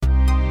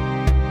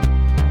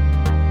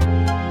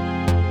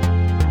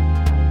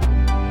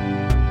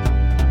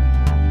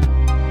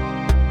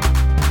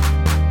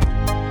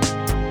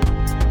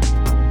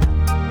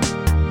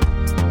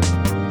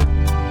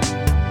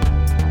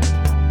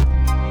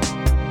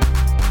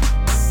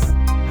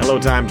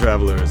Hello, time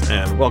travelers,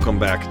 and welcome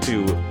back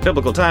to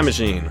Biblical Time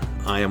Machine.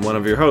 I am one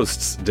of your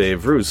hosts,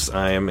 Dave Roos.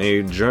 I am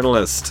a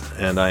journalist,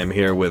 and I am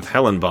here with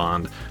Helen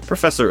Bond,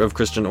 Professor of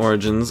Christian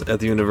Origins at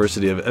the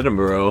University of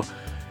Edinburgh.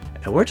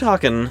 And we're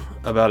talking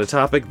about a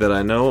topic that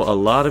I know a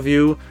lot of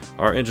you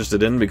are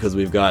interested in because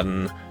we've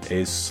gotten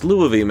a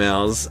slew of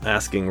emails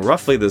asking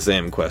roughly the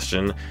same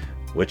question,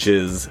 which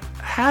is,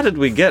 how did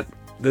we get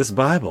this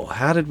Bible?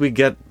 How did we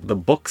get the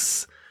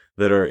books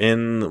that are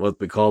in what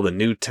we call the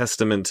New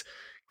Testament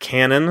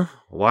canon?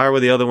 Why were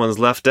the other ones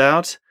left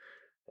out?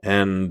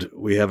 And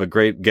we have a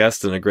great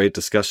guest and a great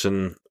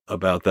discussion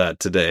about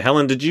that today.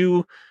 Helen, did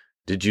you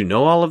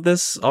know all of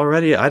this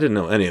already? I didn't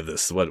know any of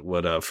this,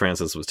 what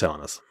Francis was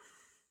telling us.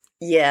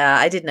 Yeah,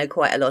 I did know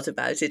quite a lot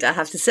about it, I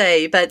have to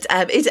say. But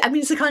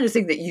it's the kind of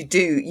thing that you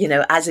do,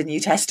 as a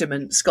New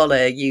Testament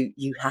scholar,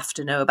 you have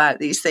to know about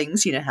these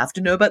things, have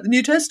to know about the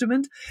New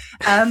Testament.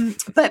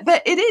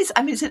 But it is,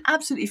 it's an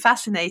absolutely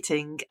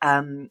fascinating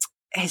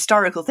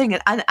historical thing.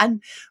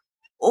 And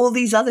all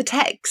these other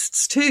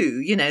texts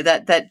too,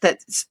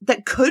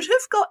 that could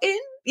have got in.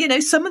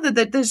 Some of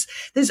there's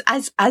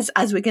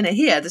as we're going to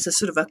hear, there's a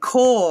sort of a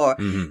core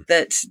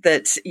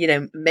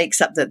that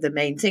makes up the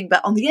main thing.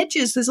 But on the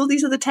edges, there's all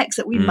these other texts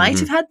that we might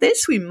have had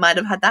this, we might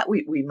have had that,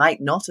 we might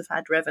not have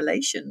had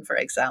Revelation, for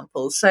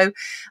example. So,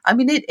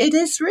 it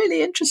is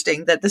really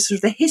interesting that the sort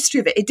of the history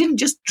of it didn't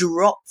just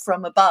drop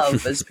from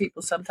above, as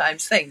people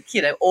sometimes think,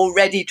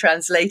 already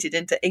translated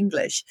into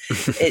English.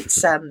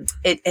 It's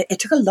it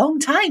took a long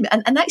time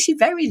and actually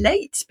very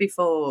late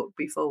before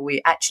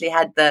we actually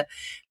had the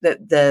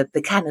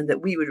canon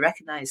that we would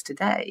recognize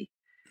today.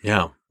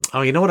 Yeah.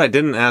 Oh, you know what I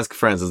didn't ask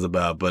Francis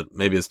about, but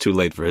maybe it's too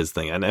late for his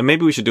thing, and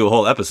maybe we should do a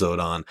whole episode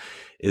on,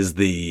 is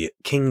the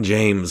King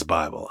James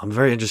Bible. I'm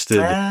very interested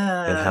in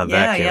how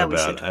that came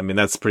about.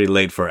 That's pretty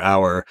late for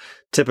our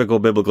typical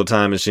biblical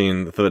time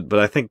machine, but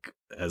I think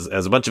as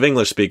a bunch of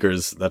English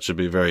speakers, that should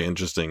be very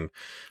interesting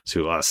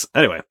to us.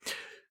 Anyway.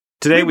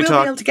 Today we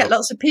talk. Be able to get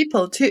lots of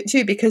people too,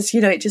 because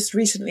it just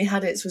recently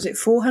had its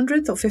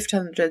 400th or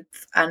 500th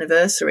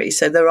anniversary.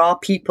 So there are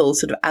people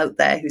sort of out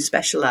there who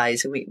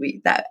specialize, and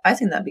I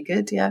think that'd be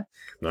good. Yeah.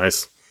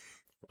 Nice.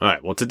 All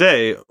right. Well,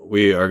 today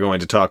we are going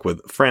to talk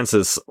with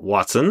Francis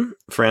Watson.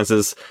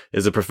 Francis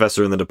is a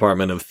professor in the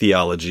Department of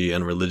Theology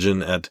and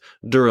Religion at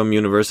Durham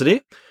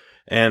University,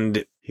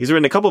 and he's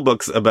written a couple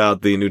books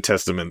about the New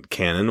Testament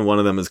canon. One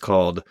of them is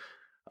called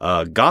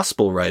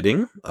Gospel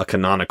Writing: A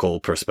Canonical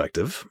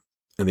Perspective.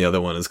 And the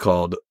other one is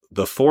called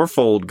The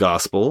Fourfold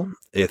Gospel,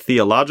 a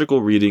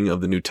theological reading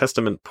of the New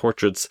Testament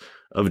portraits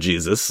of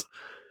Jesus.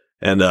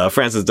 And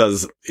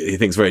Francis he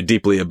thinks very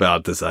deeply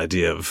about this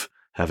idea of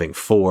having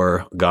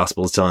four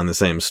gospels telling the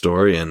same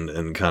story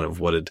and kind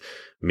of what it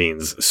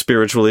means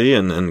spiritually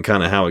and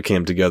kind of how it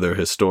came together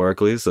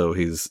historically. So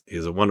he's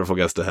a wonderful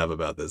guest to have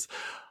about this.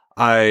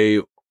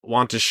 I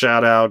want to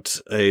shout out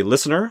a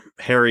listener,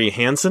 Harry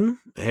Hansen.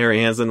 Harry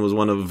Hansen was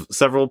one of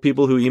several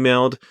people who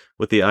emailed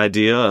with the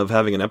idea of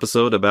having an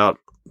episode about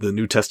the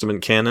New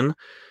Testament canon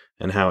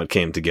and how it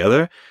came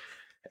together.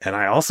 And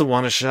I also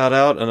want to shout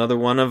out another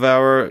one of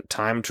our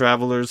Time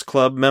Travelers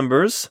Club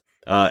members,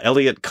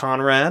 Elliot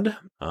Conrad.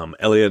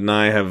 Elliot and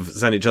I have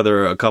sent each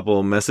other a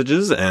couple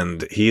messages,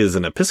 and he is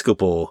an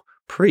Episcopal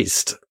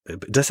priest.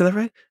 Did I say that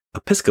right?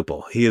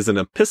 Episcopal. He is an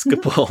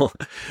Episcopal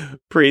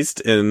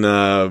priest in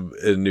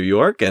New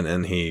York,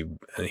 and he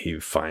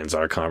finds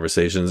our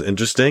conversations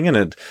interesting, and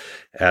it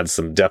adds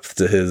some depth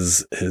to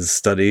his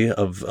study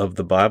of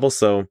the Bible.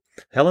 So,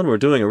 Helen, we're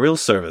doing a real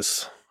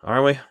service,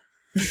 aren't we?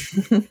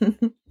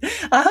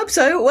 I hope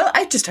so. Well,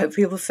 I just hope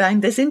people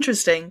find this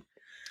interesting.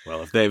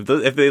 Well, if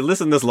they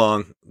listen this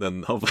long,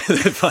 then hopefully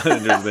they find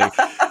it interesting.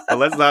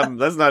 But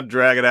let's not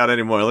drag it out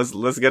anymore.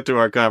 Let's get to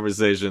our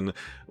conversation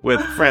with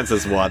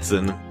Francis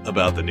Watson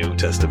about the New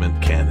Testament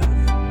canon.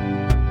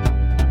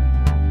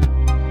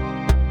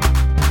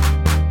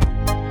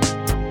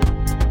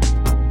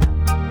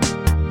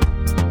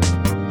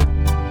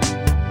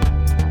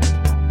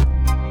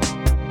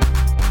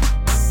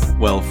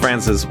 Well,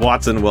 Francis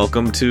Watson,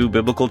 welcome to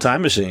Biblical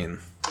Time Machine.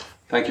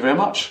 Thank you very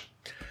much.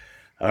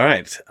 All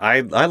right.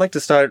 I like to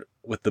start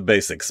with the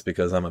basics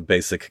because I'm a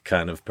basic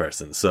kind of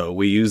person. So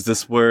we use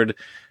this word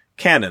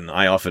canon.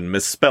 I often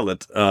misspell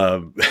it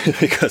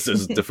because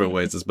there's different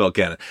ways to spell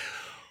canon.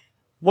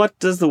 What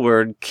does the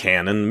word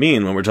canon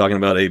mean when we're talking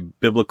about a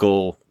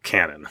biblical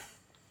canon?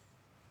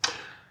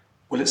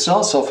 Well, it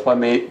starts off by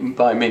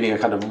meaning a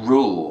kind of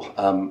rule.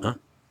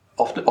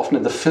 Often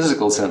in the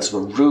physical sense of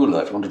a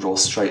ruler, if you want to draw a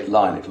straight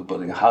line, if you're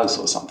building a house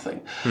or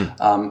something.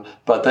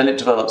 But then it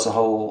develops a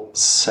whole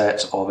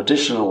set of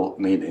additional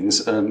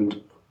meanings. And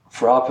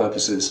for our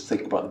purposes,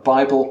 thinking about the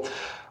Bible,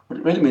 what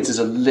it really means is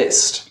a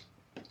list.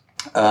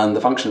 And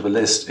the function of a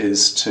list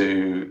is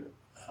to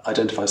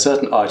identify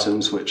certain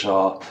items which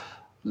are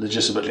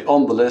legitimately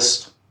on the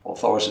list,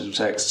 authoritative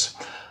texts,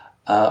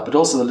 but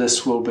also the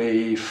list will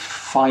be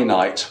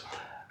finite.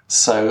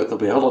 So there'll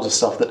be a whole lot of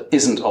stuff that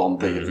isn't on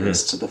the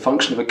list. So the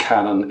function of a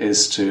canon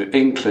is to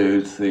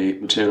include the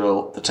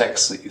material, the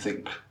text that you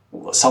think,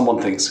 or that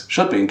someone thinks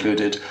should be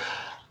included,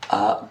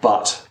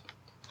 but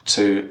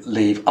to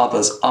leave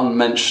others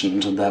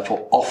unmentioned and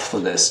therefore off the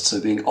list. So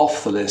being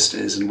off the list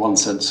is in one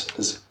sense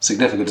as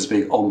significant as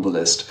being on the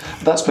list.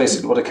 But that's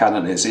basically what a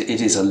canon is.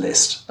 It is a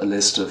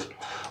list of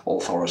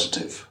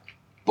authoritative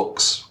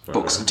books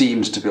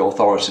deemed to be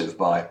authoritative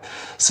by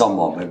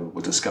someone. Maybe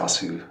we'll discuss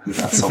who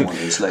that someone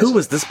is later. Who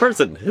was this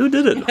person? Who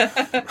did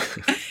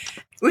it?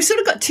 We've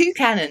sort of got two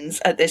canons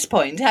at this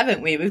point,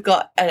 haven't we? We've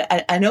got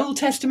an Old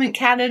Testament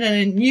canon and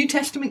a New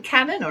Testament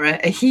canon, or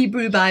a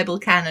Hebrew Bible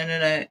canon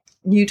and a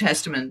New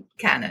Testament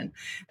canon.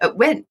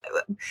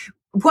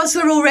 Was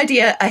there already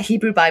a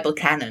Hebrew Bible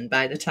canon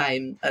by the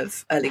time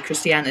of early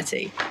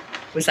Christianity?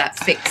 Was that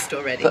fixed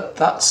already?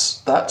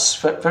 That's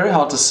very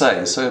hard to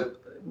say. So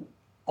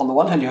on the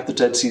one hand, you have the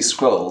Dead Sea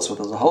Scrolls, where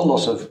there's a whole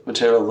lot of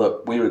material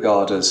that we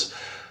regard as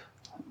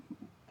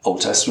Old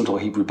Testament or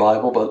Hebrew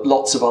Bible, but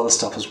lots of other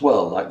stuff as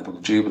well, like the Book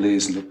of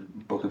Jubilees and the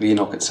Book of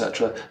Enoch,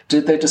 etc.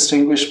 Did they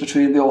distinguish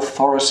between the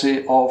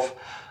authority of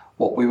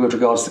what we would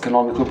regard as the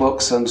canonical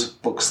books and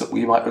books that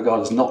we might regard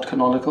as not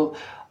canonical?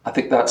 I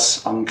think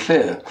that's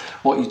unclear.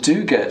 What you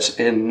do get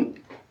in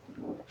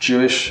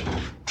Jewish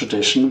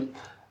tradition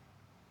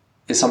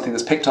is something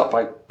that's picked up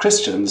by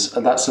Christians,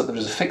 and that's that there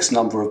is a fixed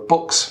number of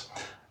books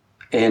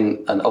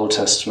in an Old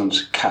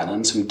Testament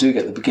canon. So we do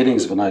get the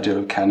beginnings of an idea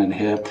of canon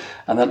here,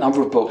 and that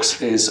number of books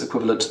is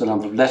equivalent to the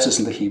number of letters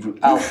in the Hebrew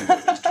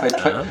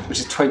alphabet, which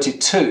is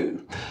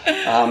 22.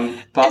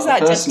 But is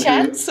that just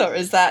chance, or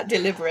is that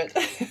deliberate?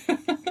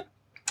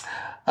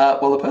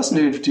 Well, the person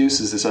who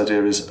introduces this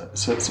idea is,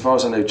 so far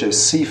as I know,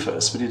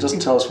 Josephus, but he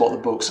doesn't tell us what the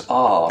books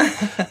are.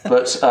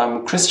 But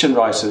Christian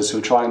writers who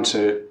are trying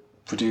to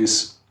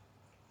produce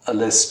a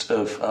list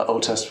of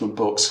Old Testament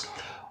books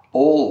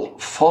all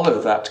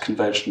follow that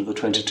convention of the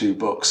 22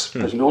 books.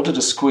 But in order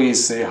to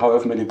squeeze the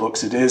however many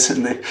books it is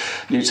in the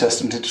New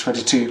Testament into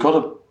 22, you've got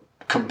to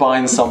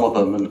combine some of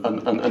them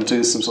and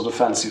do some sort of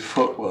fancy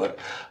footwork.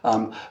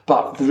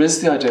 But there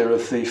is the idea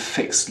of the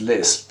fixed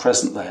list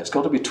present there. It's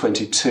got to be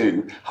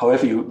 22,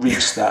 however you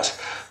reach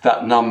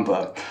that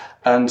number.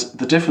 And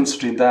the difference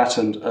between that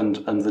and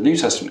the New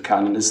Testament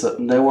canon is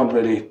that no one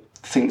really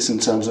thinks in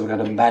terms of a kind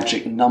of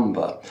magic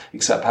number,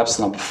 except perhaps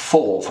the number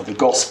 4 for the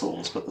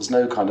Gospels, but there's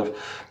no kind of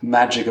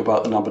magic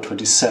about the number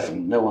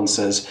 27. No one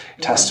says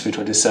it has to be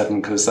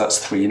 27 because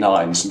that's 3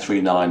 nines, and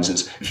 3 nines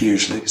is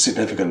hugely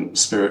significant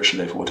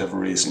spiritually for whatever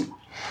reason.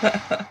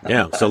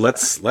 Yeah, so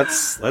let's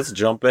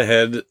jump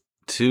ahead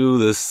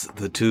to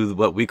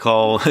what we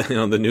call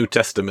the New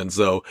Testament.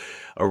 So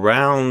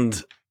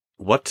around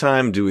what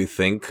time do we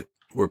think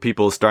were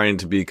people starting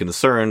to be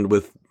concerned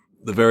with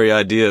the very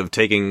idea of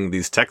taking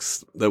these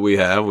texts that we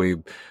have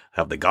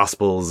the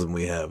Gospels and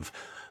we have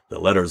the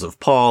letters of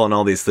Paul and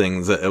all these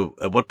things.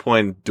 At what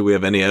point do we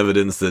have any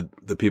evidence that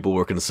the people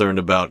were concerned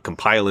about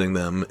compiling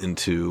them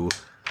into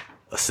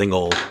a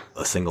single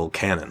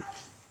canon?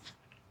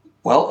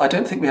 Well, I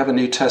don't think we have a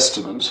New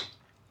Testament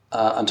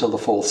until the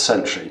 4th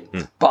century,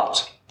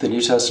 but the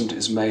New Testament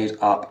is made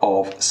up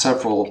of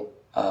several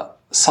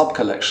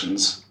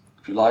sub-collections,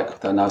 if you like.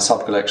 They're now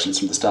sub-collections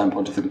from the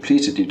standpoint of the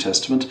completed New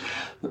Testament.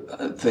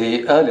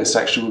 The earliest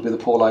actually would be the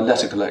Pauline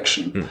letter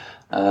collection,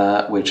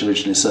 which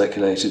originally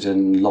circulated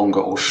in longer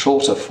or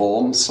shorter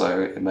form,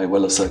 so it may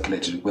well have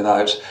circulated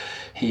without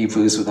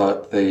Hebrews,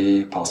 without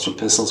the pastoral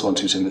epistles, 1,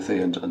 2 Timothy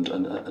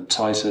and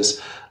Titus.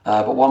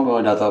 But one way or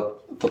another,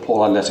 the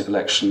Pauline letter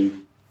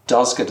collection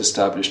does get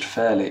established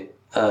fairly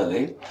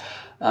early.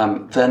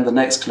 Then the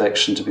next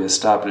collection to be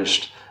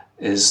established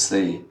is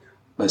the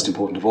most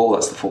important of all.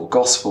 That's the 4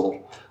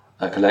 Gospel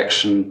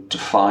collection,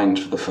 defined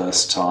for the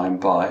first time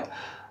by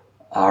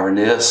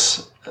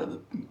Irenaeus,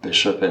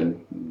 bishop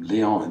in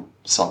Lyon, in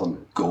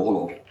southern Gaul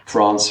or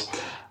France,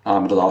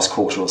 in the last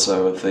quarter or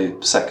so of the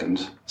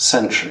 2nd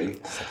century.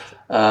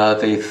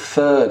 The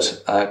third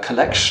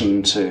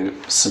collection to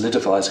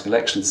solidify as a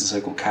collection is the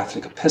so-called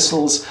Catholic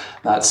epistles.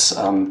 That's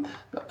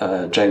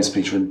James,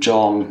 Peter and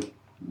John,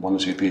 1 or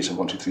 2 Peter,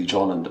 1, 2, 3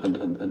 John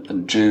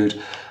and Jude.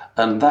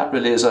 And that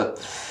really is a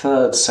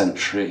 3rd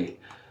century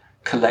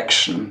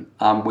collection,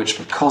 which,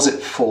 because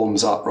it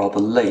forms up rather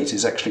late,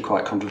 is actually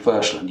quite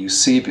controversial. And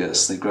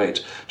Eusebius, the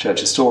great church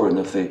historian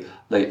of the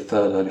late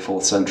 3rd, early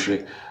 4th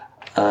century,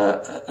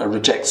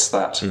 rejects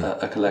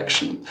that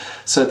collection.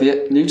 So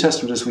the New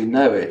Testament as we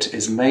know it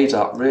is made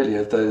up really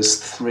of those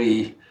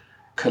 3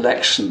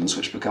 collections,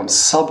 which become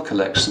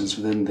sub-collections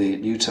within the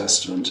New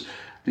Testament,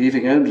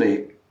 leaving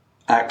only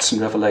Acts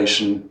and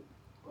Revelation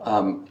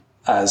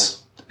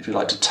as, if you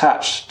like,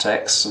 detached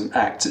texts. And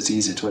Acts it's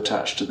easy to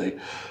attach to the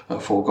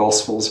 4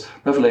 Gospels.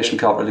 Revelation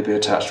can't really be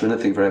attached to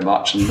anything very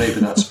much, and maybe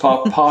that's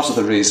part of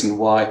the reason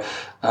why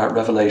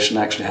Revelation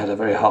actually had a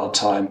very hard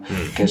time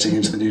getting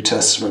into the New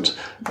Testament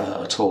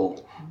at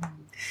all.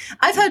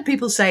 I've heard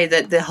people say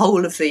that the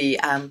whole of the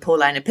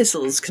Pauline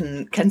epistles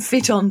can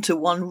fit onto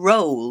one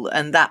roll,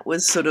 and that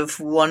was sort of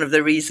one of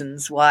the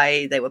reasons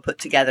why they were put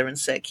together and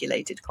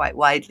circulated quite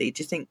widely.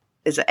 Do you think,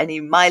 is there any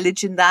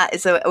mileage in that?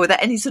 Were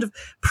there any sort of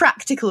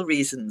practical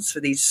reasons for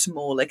these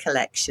smaller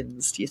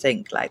collections, do you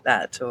think, like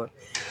that? Or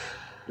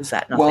was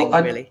that nothing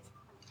really?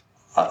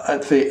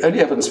 the only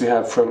evidence we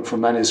have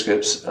from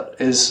manuscripts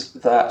is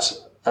that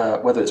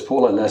whether it's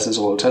Pauline letters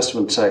or Old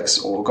Testament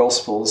texts or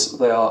Gospels,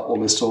 they are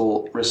almost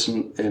all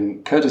written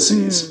in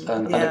codices,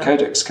 and a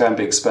codex can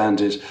be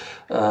expanded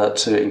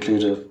to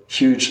include a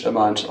huge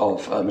amount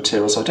of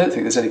material. So I don't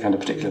think there's any kind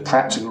of particular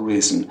practical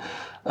reason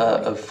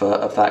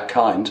of that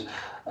kind.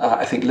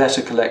 I think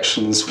letter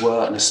collections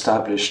were an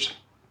established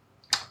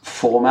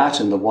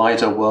format in the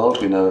wider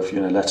world. We know of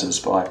letters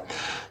by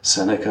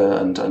Seneca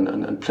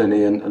and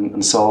Pliny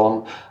and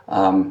so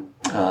on.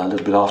 A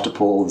little bit after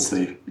Paul, there's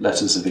the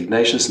letters of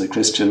Ignatius in the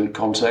Christian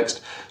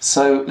context.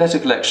 So letter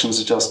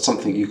collections are just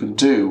something you can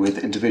do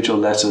with individual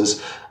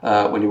letters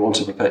when you want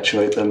to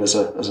perpetuate them as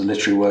a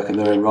literary work in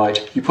their own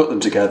right. You put them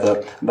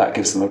together, and that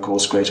gives them, of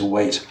course, greater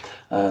weight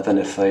than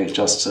if they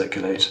just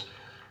circulate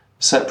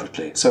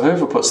separately. So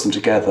whoever puts them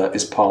together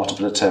is part of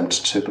an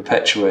attempt to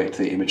perpetuate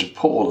the image of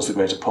Paul as the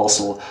great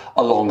apostle,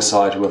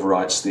 alongside whoever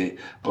writes the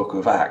book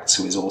of Acts,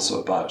 who is also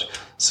about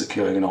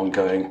securing an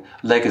ongoing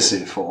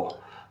legacy for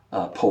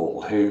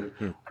Paul, who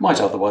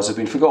might otherwise have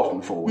been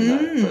forgotten for, we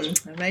know. But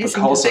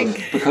amazing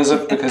because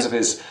of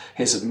his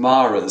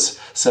admirers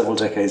several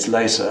decades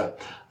later,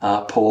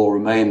 Paul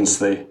remains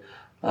the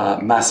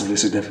massively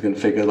significant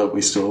figure that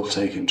we still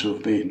take him to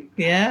have been.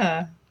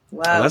 Yeah.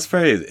 Wow. Well, that's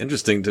very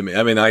interesting to me.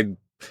 I mean,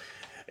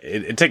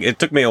 it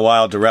took me a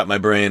while to wrap my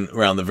brain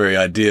around the very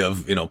idea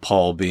of,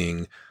 Paul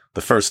being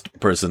the first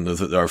person,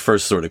 our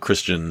first sort of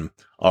Christian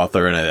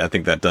author, and I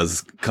think that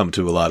does come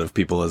to a lot of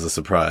people as a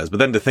surprise. But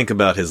then to think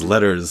about his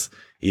letters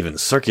even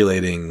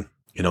circulating,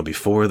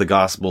 before the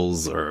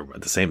Gospels or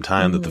at the same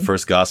time that the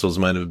first Gospels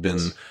might have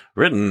been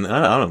written,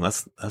 I don't know,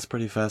 that's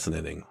pretty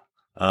fascinating.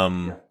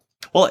 Well,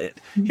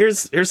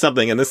 here's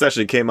something, and this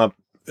actually came up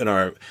in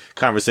our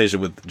conversation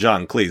with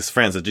John Cleese.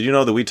 Francis, did you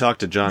know that we talked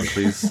to John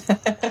Cleese?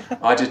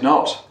 I did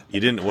not. You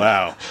didn't?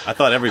 Wow. I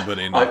thought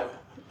everybody knew.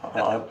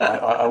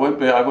 I won't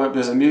be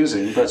as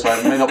amusing, but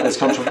I may not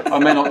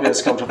be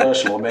as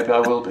controversial, or maybe I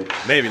will be.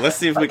 Maybe. Let's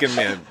see if we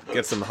can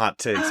get some hot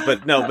takes.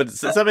 But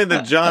something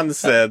that John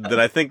said that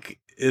I think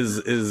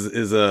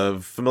is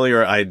a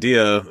familiar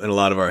idea in a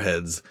lot of our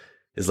heads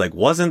is like,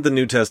 wasn't the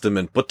New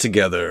Testament put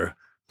together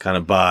kind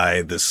of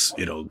by this,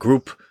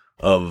 group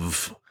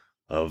of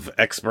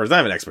experts, not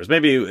even experts,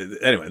 maybe,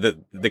 anyway,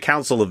 the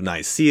Council of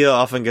Nicaea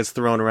often gets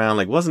thrown around,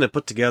 like, wasn't it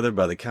put together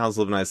by the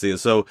Council of Nicaea?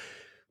 So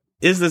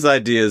is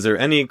there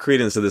any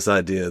credence to this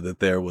idea that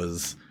there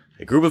was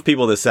a group of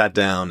people that sat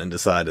down and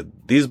decided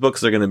these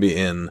books are going to be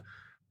in,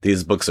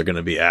 these books are going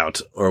to be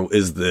out, or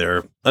is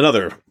there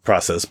another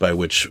process by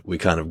which we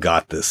kind of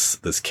got this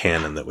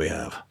canon that we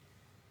have?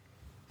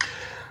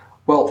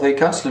 Well, the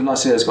Council of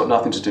Nicaea has got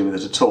nothing to do with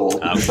it at all,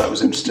 because that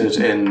was interested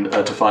in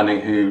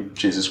defining who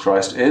Jesus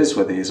Christ is,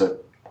 whether he's a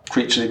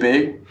creaturely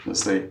being,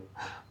 as the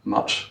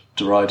much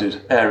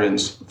derided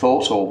Arians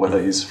thought, or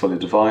whether he's fully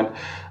divine.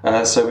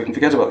 So we can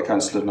forget about the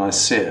Council of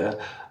Nicaea,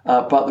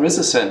 but there is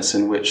a sense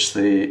in which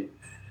the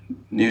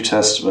New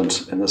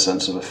Testament, in the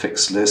sense of a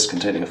fixed list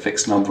containing a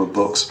fixed number of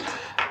books,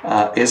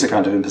 is a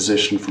kind of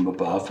imposition from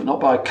above, but not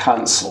by a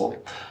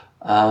council,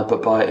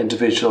 but by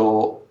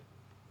individual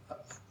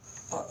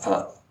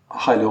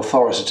highly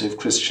authoritative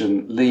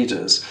Christian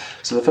leaders.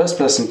 So the first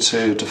person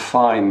to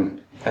define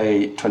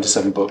a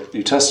 27-book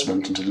New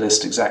Testament and to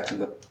list exactly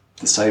the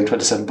same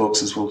 27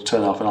 books as will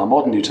turn up in our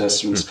modern New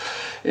Testaments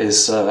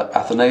is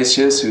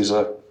Athanasius, who's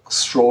an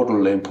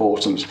extraordinarily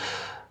important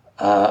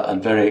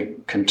and very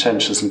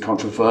contentious and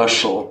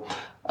controversial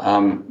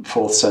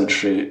 4th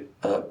century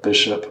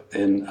bishop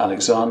in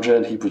Alexandria,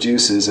 and he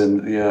produces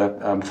in the year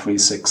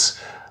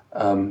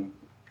 369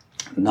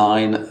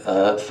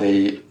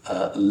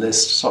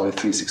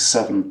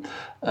 367,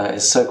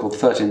 his so-called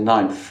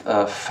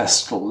 39th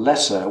festal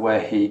letter, where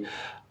he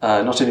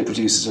not only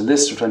produces a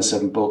list of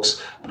 27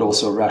 books, but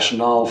also a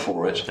rationale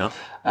for it. Yeah.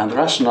 And the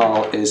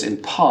rationale is in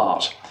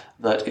part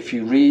that if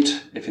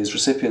his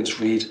recipients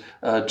read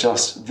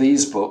just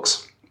these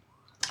books,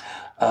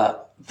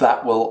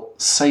 that will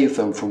save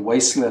them from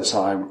wasting their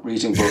time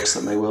reading books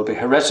that may well be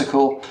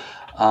heretical,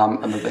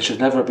 and that they should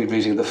never be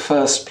reading in the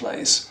first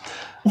place.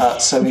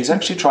 So he's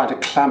actually trying to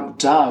clamp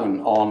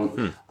down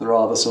on the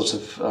rather sort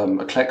of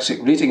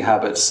eclectic reading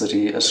habits that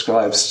he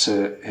ascribes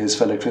to his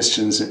fellow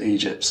Christians in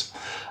Egypt,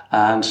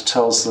 and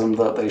tells them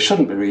that they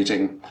shouldn't be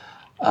reading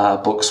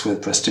books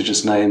with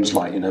prestigious names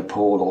like,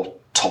 Paul or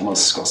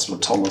Thomas, Gospel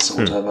of Thomas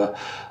or whatever,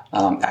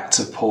 Acts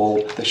of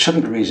Paul. They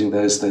shouldn't be reading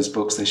those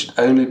books. They should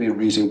only be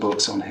reading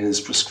books on his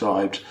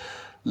prescribed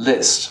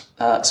list.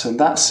 So in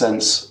that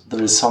sense,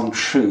 there is some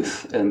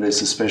truth in the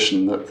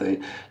suspicion that the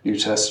New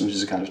Testament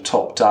is a kind of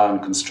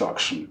top-down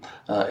construction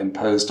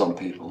imposed on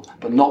people,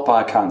 but not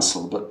by a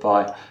council, but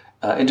by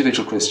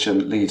individual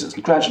Christian leaders.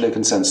 And gradually a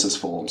consensus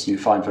forms. You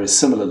find very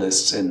similar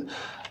lists in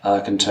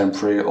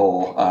contemporary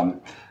or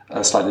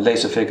slightly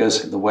later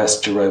figures in the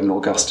West, Jerome and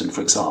Augustine,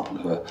 for example,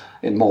 who are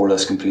in more or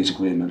less complete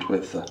agreement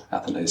with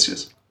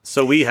Athanasius.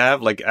 So we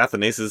have, like,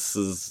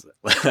 Athanasius's,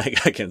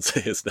 I can't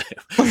say his name.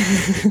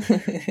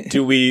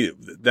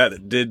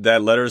 Did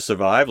that letter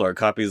survive? Are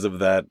copies of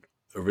that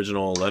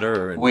original letter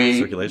or in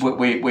circulation?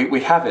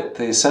 We have it.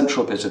 The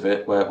central bit of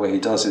it, where he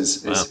does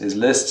his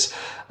lists,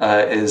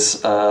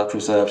 is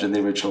preserved in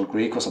the original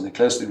Greek, or something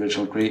close to the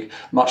original Greek.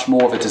 Much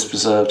more of it is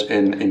preserved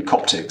in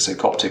Coptic. So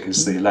Coptic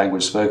is the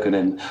language spoken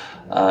in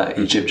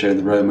Egypt during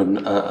the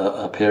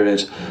Roman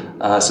period.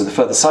 So the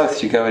further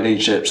south you go in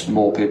Egypt, the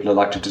more people are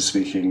likely to be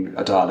speaking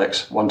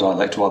one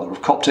dialect or other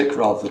of Coptic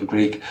rather than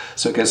Greek.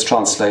 So it gets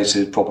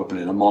translated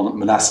probably in a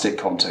monastic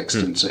context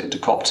into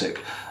Coptic.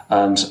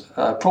 And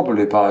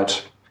probably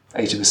about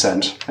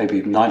 80%, maybe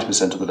even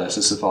 90% of the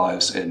letter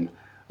survives in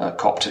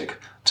Coptic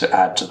to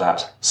add to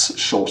that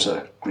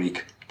shorter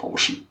Greek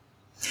portion.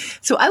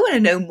 So I want to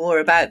know more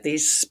about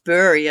these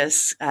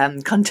spurious,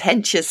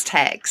 contentious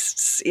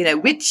texts.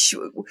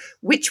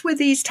 Which were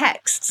these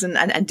texts,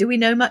 and do we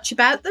know much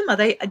about them?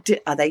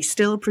 Are they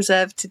still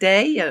preserved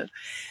today?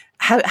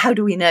 How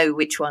do we know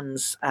which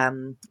ones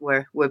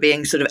were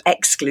being sort of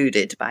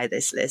excluded by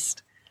this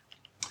list?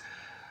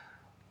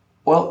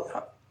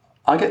 Well,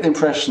 I get the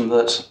impression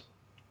that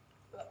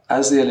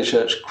as the early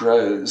church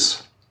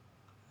grows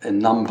in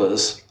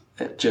numbers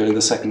during the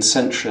 2nd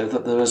century,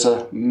 that there is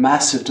a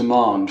massive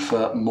demand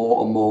for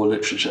more and more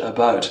literature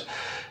about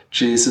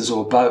Jesus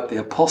or about the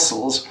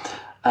apostles,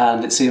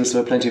 and it seems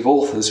there are plenty of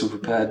authors who are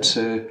prepared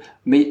to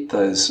meet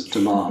those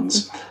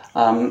demands.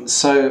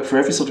 So for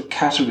every sort of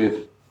category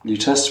of New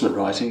Testament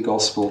writing,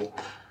 Gospel,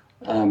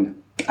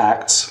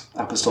 Acts,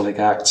 Apostolic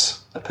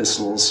Acts,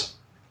 Epistles,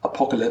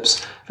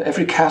 Apocalypse, for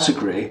every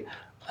category,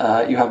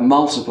 you have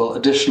multiple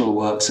additional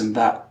works in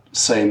that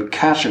same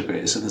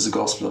category. So there's a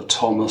Gospel of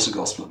Thomas, a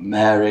Gospel of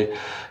Mary,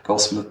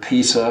 Gospel of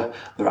Peter.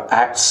 There are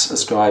Acts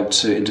ascribed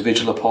to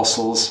individual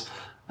apostles.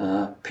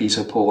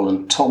 Peter, Paul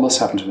and Thomas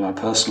happen to be my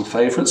personal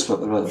favourites,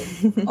 but there are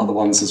other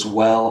ones as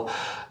well.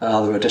 There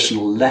are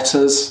additional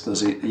letters.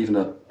 There's even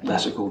a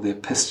letter called the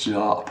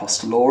Epistula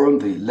Apostolorum,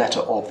 the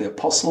letter of the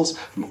apostles,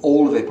 from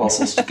all of the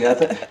apostles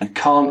together. You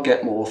can't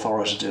get more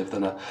authoritative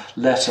than a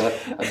letter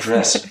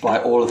addressed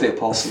by all of the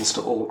apostles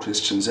to all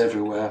Christians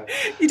everywhere.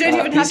 You don't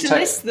even have to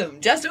list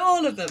them, just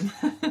all of them.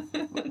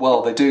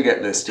 Well, they do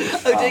get listed.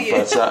 Oh, do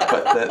you?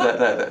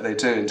 But they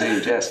do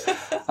indeed, yes.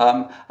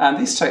 And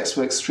these texts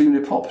were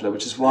extremely popular,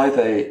 which is why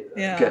they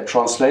get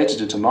translated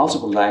into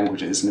multiple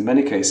languages. And in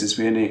many cases,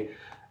 we only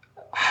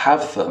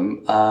have them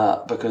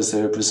because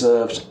they were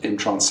preserved in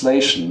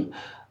translation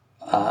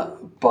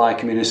by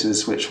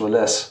communities which were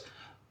less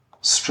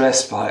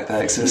stressed by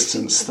their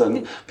existence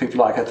than people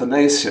like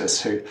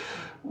Athanasius, who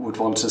would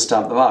want to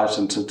stamp them out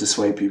and to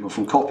dissuade people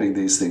from copying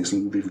these things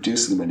and be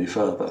reducing them any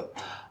further.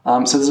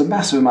 So there's a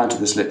massive amount of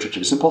this literature.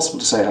 It's impossible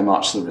to say how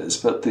much there is,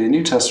 but the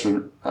New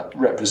Testament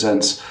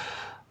represents,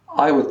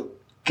 I would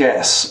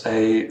guess,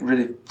 a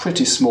really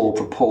pretty small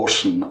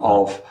proportion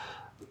of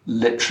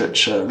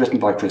literature written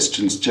by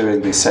Christians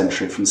during the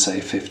century from, say,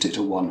 50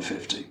 to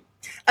 150.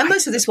 And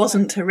most of this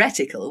wasn't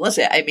heretical, was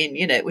it? I mean,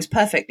 it was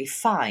perfectly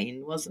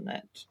fine, wasn't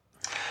it?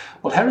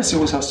 Well, heresy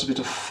always has to be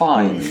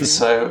defined.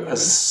 So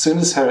as soon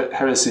as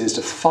heresy is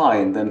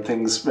defined, then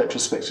things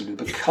retrospectively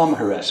become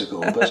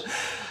heretical. But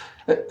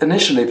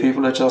initially,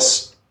 people are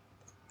just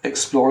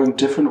exploring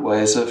different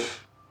ways of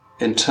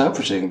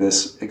interpreting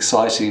this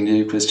exciting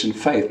new Christian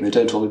faith, and they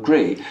don't all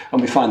agree.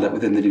 And we find that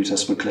within the New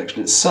Testament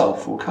collection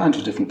itself, all kinds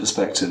of different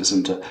perspectives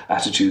and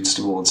attitudes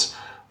towards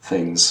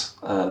things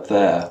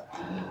there.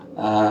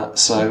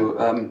 Yes,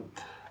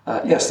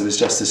 there was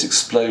just this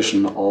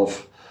explosion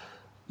of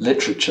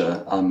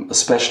literature,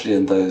 especially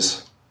in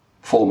those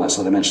formats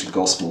that I mentioned, the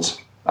Gospels,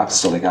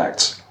 Apostolic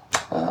Acts,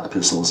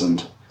 Epistles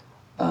and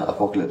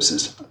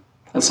Apocalypses.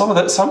 And some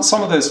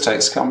of those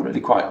texts come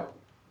really quite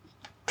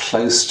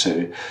close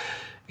to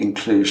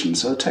inclusion.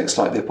 So a text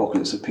like the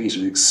Apocalypse of Peter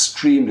is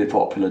extremely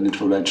popular and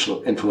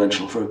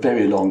influential for a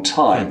very long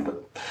time,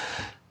 but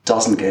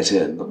doesn't get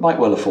in, but might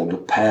well have formed a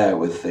pair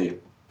with the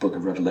book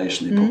of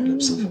Revelation, the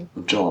Apocalypse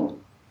of John.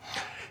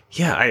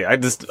 Yeah,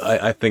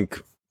 I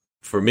think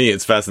for me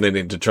it's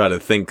fascinating to try to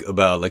think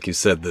about, like you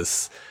said,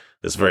 this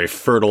very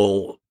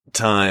fertile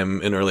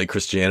time in early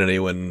Christianity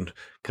when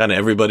kind of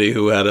everybody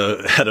who had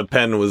a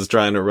pen was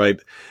trying to write,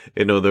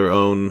 their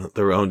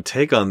own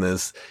take on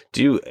this.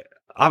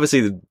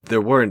 Obviously there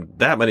weren't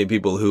that many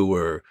people who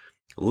were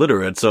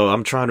literate, so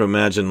I'm trying to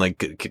imagine,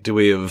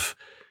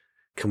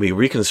 can we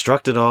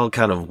reconstruct it all,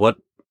 kind of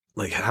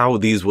how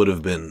these would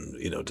have been,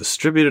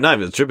 distributed, not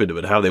even distributed,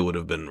 but how they would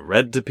have been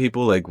read to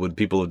people? Would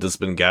people have just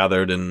been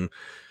gathered in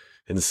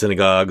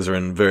synagogues or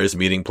in various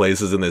meeting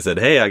places and they said,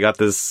 hey, I got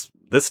this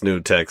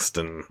new text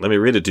and let me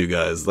read it to you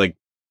guys?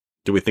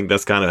 Do we think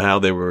that's kind of how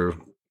they were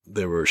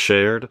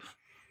shared?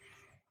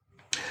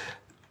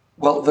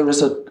 Well, there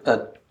is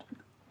a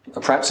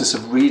practice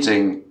of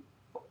reading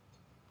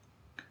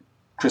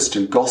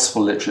Christian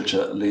gospel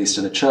literature, at least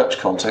in a church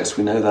context.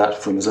 We know that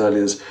from as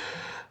early as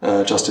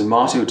Justin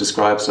Martyr, who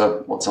describes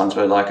what sounds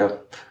very like a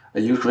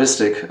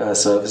Eucharistic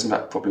service, in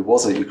fact probably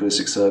was a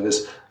Eucharistic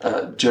service,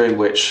 during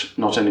which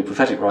not only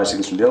prophetic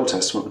writings from the Old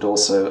Testament but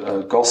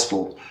also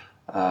gospel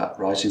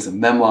writings. The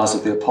memoirs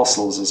of the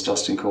apostles, as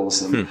Justin calls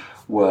them,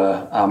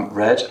 were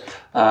read.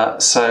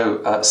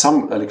 So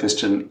some early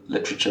Christian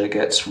literature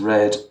gets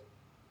read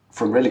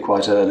from really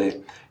quite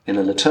early in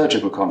a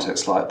liturgical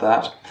context like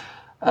that.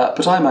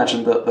 But I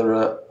imagine that there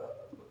are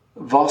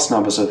vast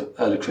numbers of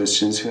early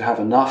Christians who have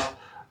enough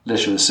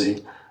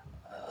literacy,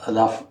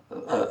 enough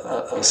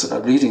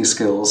reading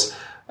skills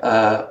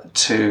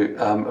to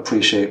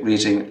appreciate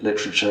reading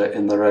literature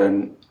in their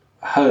own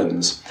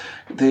homes.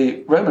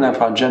 The Roman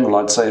Empire in general,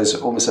 I'd say, is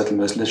almost certainly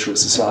the most literate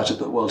society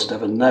that the world had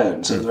ever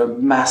known. So there are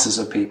masses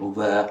of people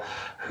there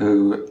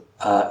who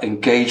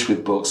engage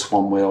with books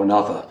one way or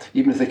another.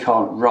 Even if they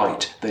can't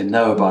write, they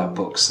know about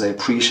books. They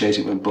appreciate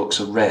it when books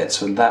are read.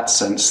 So in that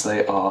sense,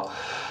 they are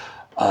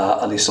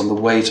at least on the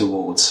way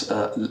towards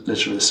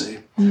literacy.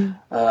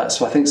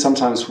 So I think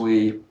sometimes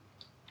we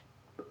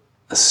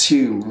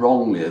assume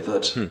wrongly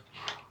that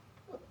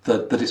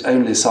that it's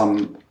only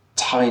some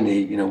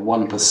tiny,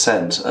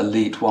 1%,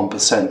 elite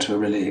 1%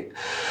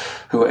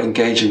 who are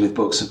engaging with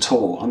books at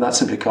all, and that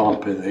simply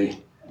can't be the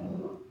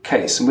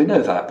case. And we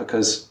know that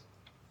because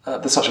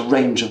there's such a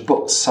range of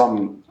books,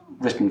 some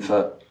written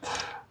for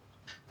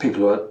people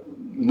who are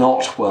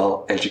not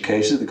well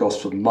educated. The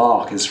Gospel of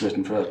Mark is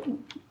written for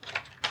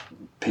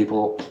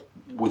people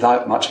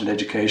without much of an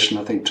education,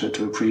 I think,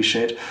 to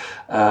appreciate.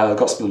 The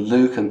Gospel of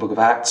Luke and the Book of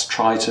Acts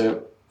try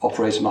to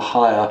operate on a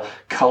higher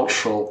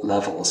cultural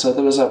level. So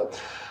there is a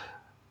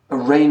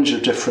range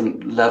of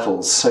different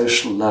levels,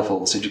 social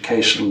levels,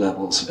 educational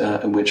levels,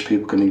 in which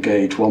people can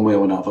engage one way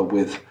or another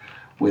with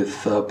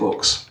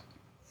books.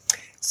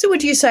 So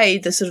would you say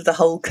the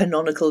whole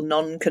canonical,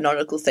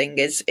 non-canonical thing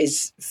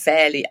is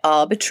fairly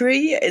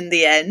arbitrary in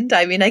the end?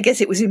 I mean, I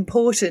guess it was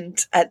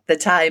important at the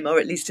time, or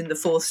at least in the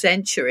 4th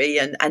century,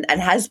 and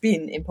has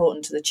been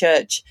important to the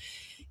church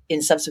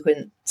in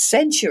subsequent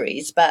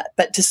centuries.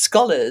 But to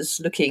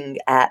scholars looking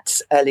at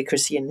early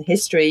Christian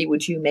history,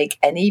 would you make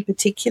any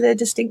particular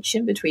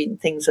distinction between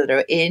things that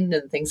are in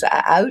and things that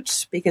are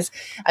out? Because,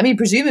 I mean,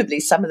 presumably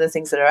some of the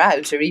things that are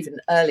out are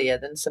even earlier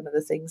than some of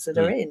the things that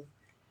are in.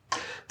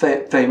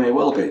 They may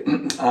well be.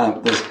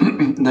 There's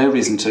no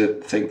reason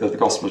to think that the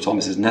Gospel of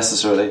Thomas is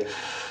necessarily,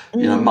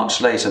 much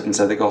later than,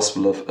 say, the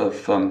Gospel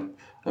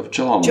of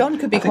John. John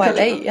could be quite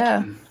late,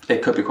 yeah.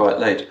 It could be quite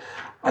late.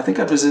 I think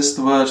I'd resist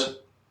the word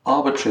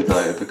arbitrary,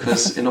 though,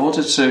 because in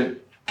order for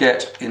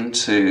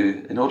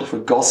a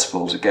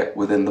gospel to get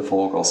within the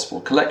 4 gospel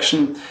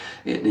collection,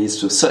 it needs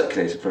to have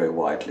circulated very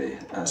widely.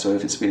 So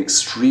if it's been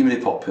extremely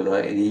popular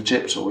in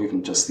Egypt or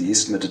even just the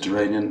East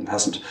Mediterranean and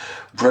hasn't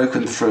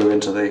broken through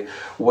into the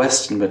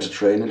Western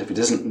Mediterranean, if it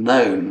isn't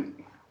known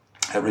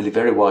really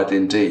very widely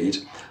indeed,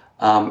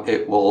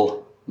 it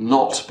will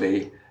not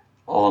be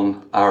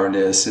on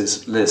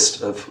Irenaeus'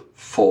 list of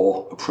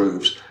 4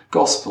 approved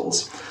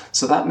Gospels.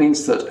 So that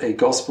means that a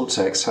Gospel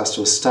text has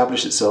to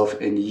establish itself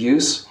in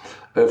use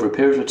over a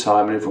period of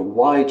time and over a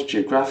wide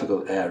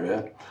geographical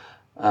area.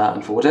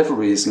 And for whatever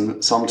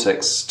reason, some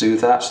texts do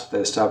that. They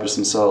establish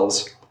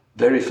themselves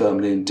very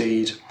firmly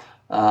indeed,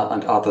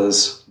 and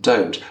others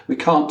don't. We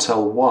can't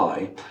tell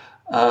why,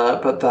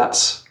 but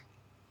that's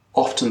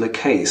often the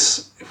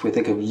case if we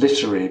think of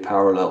literary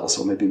parallels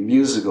or maybe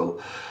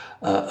musical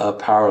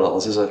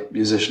parallels. As a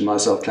musician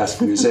myself,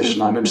 classical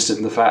musician, I'm interested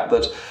in the fact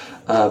that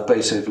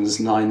Beethoven's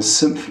 9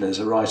 symphonies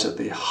are right at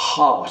the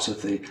heart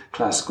of the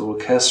classical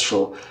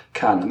orchestral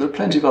canon. There are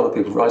plenty of other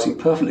people writing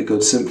perfectly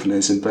good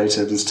symphonies in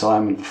Beethoven's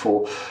time and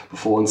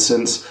before and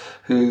since,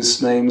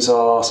 whose names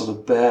are sort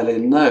of barely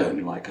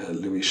known, like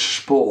Louis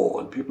Spohr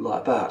and people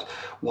like that.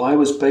 Why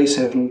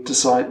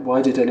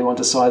did anyone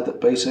decide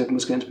that Beethoven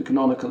was going to be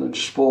canonical and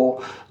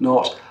Spohr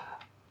not?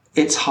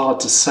 It's hard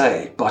to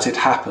say, but it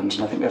happened,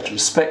 and I think we have to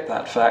respect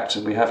that fact,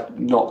 and we have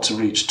not to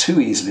reach too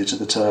easily to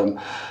the term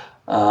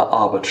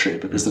arbitrary,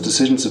 because the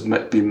decisions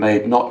have been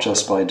made not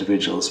just by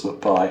individuals,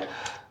 but by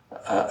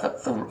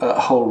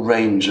a whole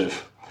range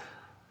of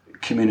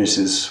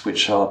communities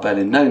which are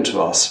barely known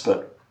to us,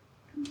 but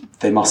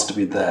they must have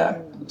been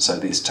there. So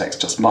these texts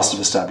just must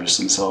have established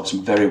themselves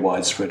in very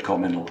widespread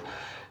communal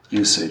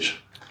usage.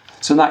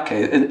 So in that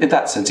case, in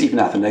that sense, even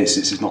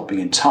Athanasius is not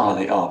being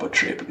entirely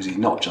arbitrary, because he's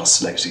not just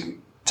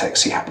selecting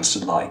texts he happens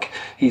to like.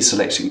 He's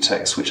selecting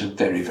texts which are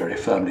very, very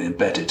firmly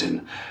embedded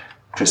in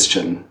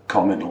Christian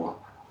communal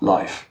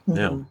life.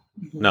 Yeah.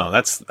 No,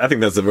 I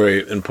think that's a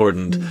very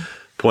important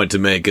point to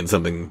make, and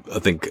something I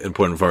think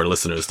important for our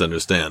listeners to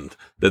understand.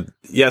 That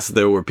yes,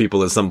 there were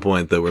people at some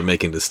point that were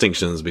making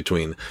distinctions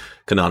between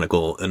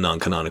canonical and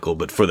non-canonical,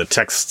 but for the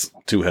texts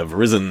to have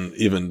risen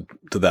even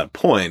to that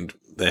point,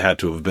 they had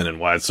to have been in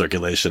wide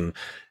circulation,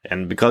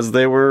 and because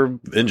they were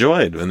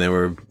enjoyed and they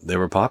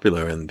were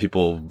popular, and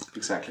people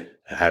exactly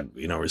had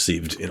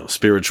received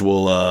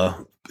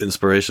spiritual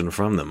inspiration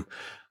from them.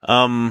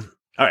 All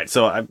right,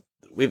 so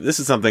this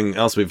is something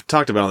else we've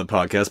talked about on the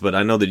podcast, but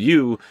I know that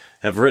you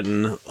have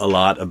written a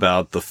lot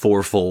about the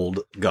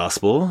fourfold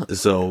gospel.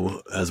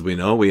 So, as we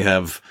know, we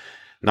have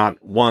not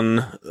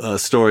one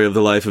story of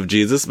the life of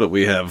Jesus, but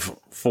we have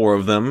 4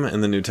 of them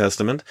in the New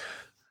Testament.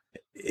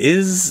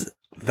 Is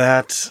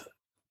that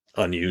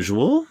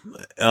unusual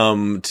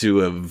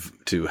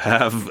to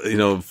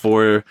have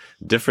four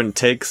different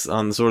takes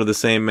on sort of the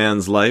same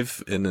man's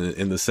life in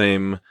the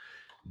same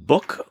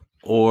book,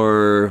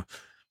 or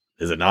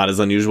is it not as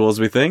unusual as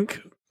we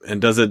think?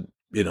 And does it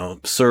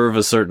serve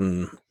a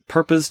certain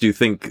purpose? Do you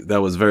think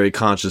that was very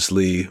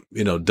consciously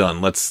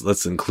done?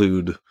 Let's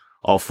include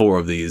all four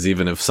of these,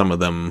 even if some of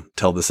them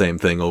tell the same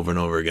thing over and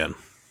over again.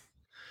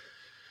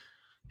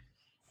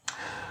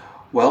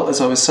 Well,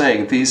 as I was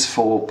saying, these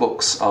four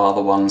books are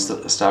the ones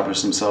that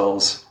establish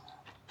themselves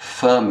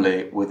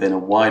firmly within a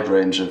wide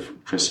range of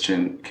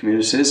Christian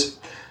communities.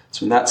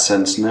 So in that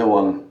sense,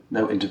 no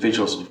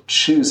individual sort of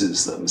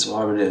chooses them. So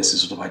Irenaeus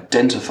is sort of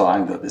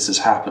identifying that this has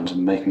happened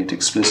and making it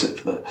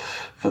explicit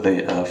for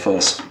the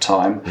first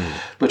time.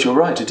 But you're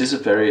right, it is a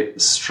very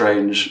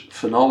strange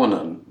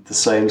phenomenon. The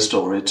same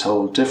story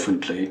told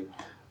differently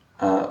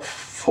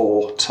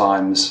 4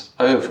 times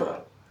over.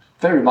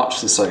 Very much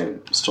the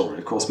same story.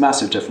 Of course,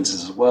 massive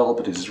differences as well,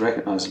 but it is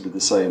recognisably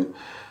the same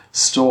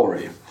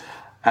story.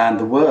 And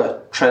there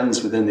were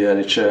trends within the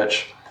early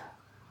church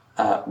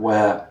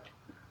where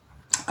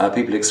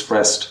people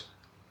expressed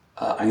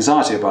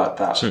anxiety about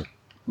that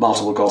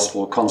multiple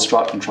gospel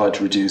construct and tried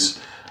to reduce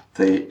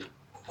the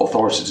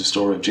authoritative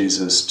story of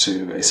Jesus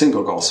to a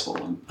single gospel.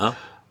 And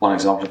one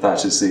example of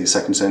that is the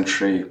 2nd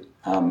century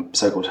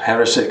so-called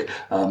heretic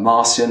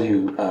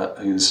Marcion,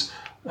 whose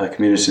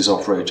communities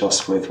operate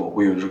just with what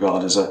we would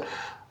regard as a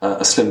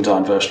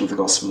slimmed-down version of the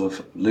Gospel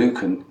of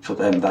Luke, and for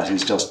them that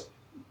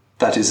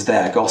is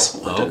their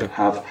gospel. They don't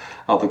have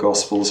other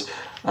gospels.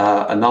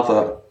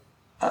 Another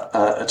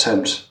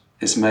attempt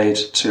is made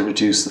to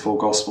reduce the 4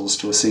 gospels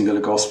to a singular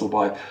gospel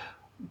by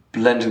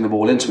blending them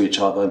all into each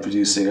other and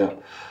producing a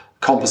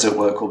composite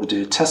work called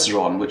the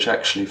Diatessaron, which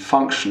actually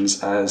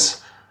functions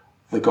as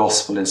the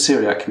gospel in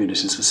Syriac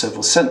communities for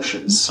several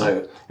centuries.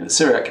 So in the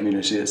Syriac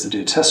community, it's the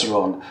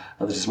Diatessaron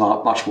that is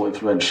much more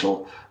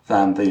influential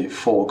than the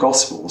 4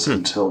 gospels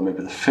until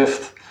maybe the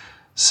 5th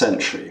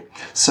century.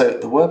 So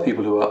there were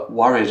people who were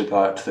worried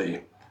about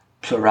the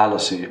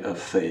plurality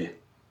of the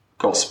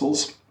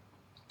gospels.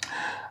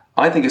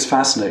 I think it's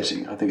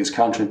fascinating. I think it's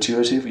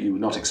counterintuitive. You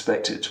would not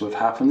expect it to have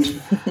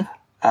happened.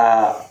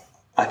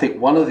 I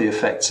think one of the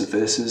effects of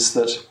this is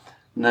that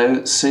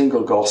no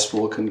single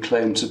gospel can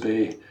claim to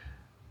be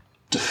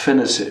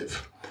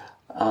definitive.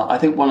 I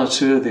think 1 or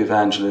 2 of the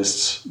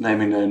evangelists,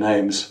 naming no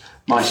names,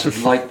 might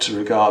have liked to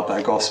regard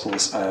their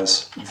gospels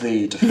as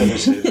the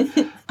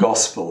definitive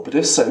gospel. But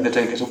if so, they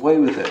don't get away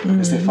with it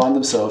because they find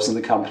themselves in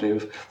the company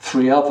of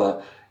 3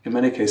 other, in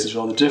many cases,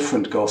 rather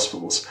different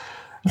gospels.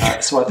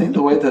 So I think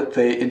the way that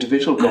the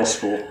individual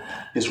gospel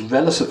is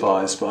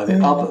relativized by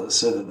the others,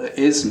 so that there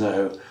is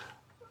no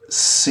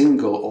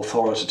single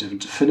authoritative and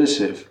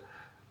definitive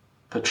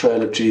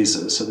portrayal of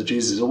Jesus, so that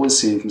Jesus is always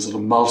seen from sort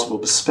of multiple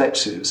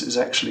perspectives, is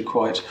actually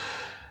quite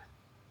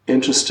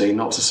interesting,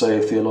 not to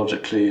say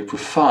theologically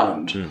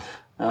profound.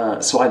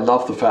 So I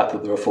love the fact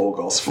that there are 4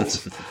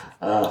 Gospels,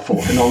 4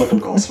 canonical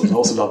Gospels. I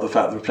also love the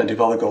fact that there are plenty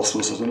of other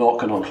Gospels that are not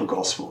canonical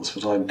Gospels,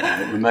 but I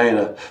remain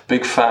a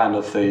big fan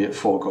of the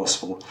 4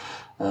 Gospel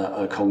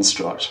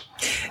construct,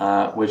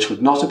 which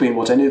would not have been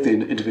what any of the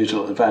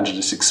individual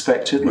evangelists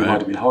expected. They might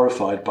have been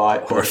horrified by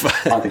it.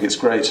 I think it's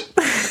great.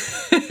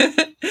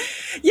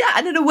 Yeah,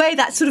 and in a way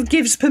that sort of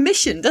gives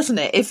permission, doesn't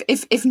it?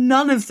 If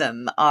none of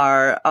them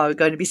are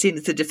going to be seen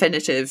as the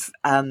definitive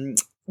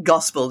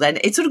gospel, then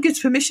it sort of gives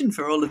permission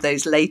for all of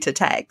those later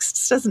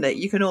texts, doesn't it?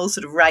 You can all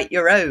sort of write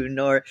your own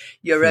or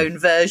your own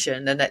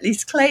version and at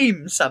least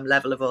claim some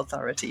level of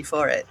authority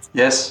for it.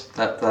 Yes,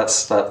 that's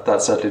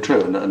certainly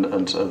true,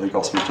 and the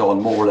Gospel of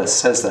John more or less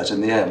says that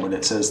in the end when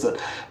it says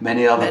that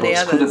many others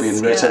could have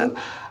been written,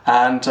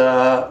 and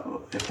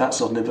if that's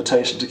not an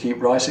invitation to keep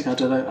writing, I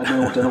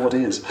don't know what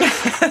is.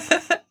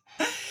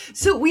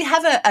 So we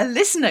have a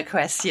listener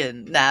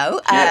question now,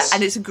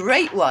 and it's a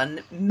great one.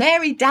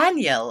 Mary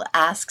Daniel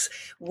asks,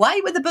 why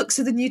were the books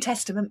of the New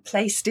Testament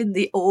placed in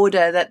the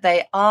order that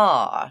they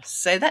are?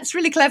 So that's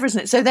really clever,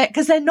 isn't it? So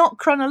because they're not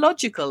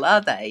chronological,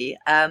 are they?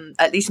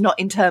 At least not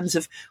in terms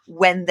of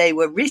when they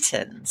were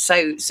written.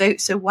 So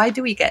why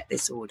do we get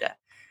this order?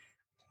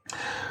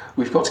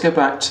 We've got to go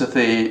back to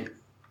the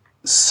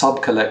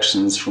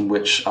sub-collections from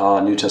which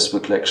our New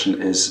Testament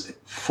collection is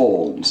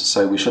formed.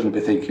 So we shouldn't be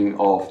thinking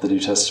of the New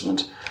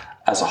Testament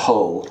as a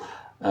whole.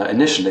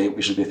 Initially,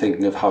 we should be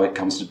thinking of how it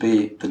comes to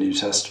be the New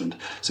Testament.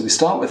 So we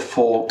start with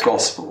 4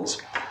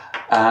 Gospels,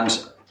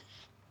 and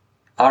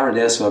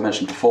Irenaeus, who I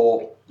mentioned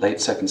before, late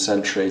 2nd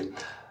century,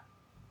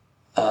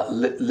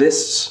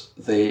 lists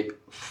the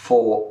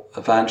 4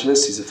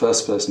 evangelists. He's the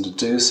first person to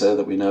do so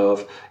that we know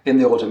of. In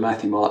the order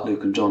Matthew, Mark,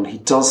 Luke and John, he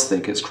does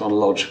think it's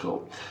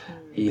chronological.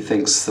 He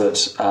thinks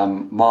that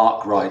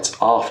Mark writes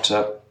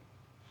after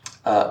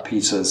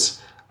Peter's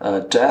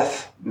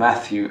death.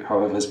 Matthew,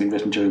 however, has been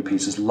written during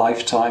Peter's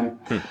lifetime,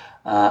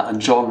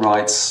 and John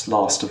writes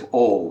last of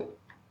all.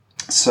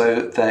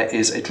 So there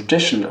is a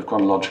tradition of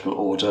chronological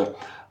order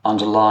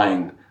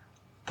underlying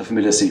the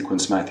familiar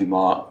sequence Matthew,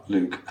 Mark,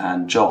 Luke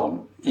and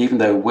John, even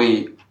though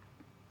we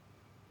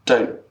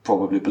don't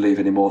probably believe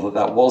anymore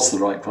that was the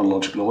right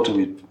chronological order.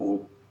 We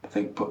all, I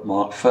think, put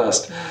Mark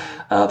first.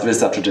 There is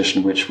that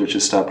tradition which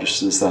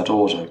establishes that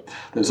order.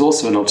 There's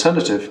also an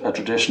alternative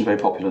tradition, very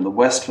popular in the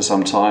West for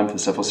some time, for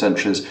several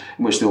centuries,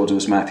 in which the order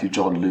was Matthew,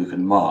 John, Luke,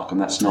 and Mark,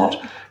 and that's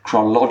not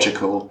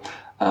chronological.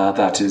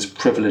 That is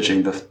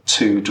privileging the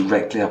two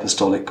directly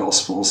apostolic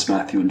Gospels,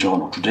 Matthew and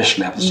John, or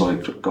traditionally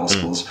apostolic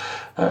Gospels,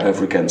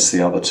 over against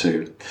the other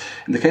two.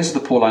 In the case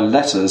of the Pauline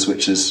letters,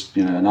 which is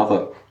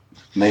another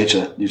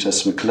major New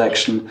Testament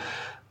collection,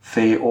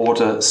 the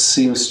order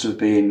seems to have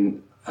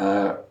been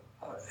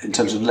in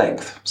terms of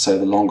length, so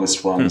the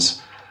longest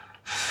ones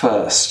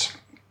first,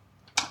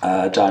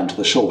 down to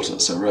the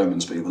shortest. So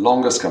Romans being the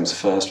longest comes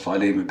first,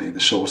 Philemon being the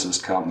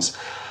shortest comes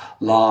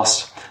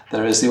last.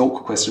 There is the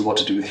awkward question of what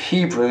to do with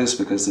Hebrews,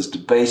 because there's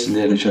debate in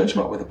the early church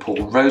about whether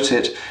Paul wrote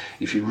it.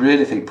 If you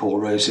really think Paul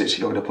wrote it,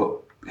 you're going to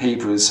put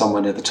Hebrews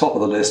somewhere near the top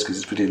of the list because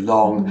it's pretty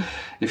long.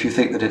 If you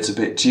think that it's a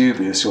bit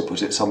dubious, you'll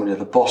put it somewhere near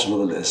the bottom of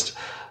the list.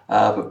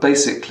 But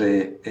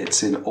basically,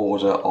 it's in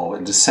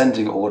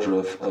descending order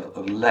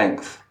of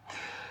length.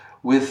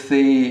 With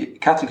the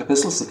Catholic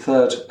epistles, the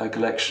third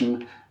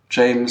collection,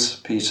 James,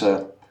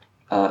 Peter,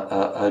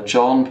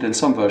 John, but in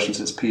some versions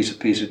it's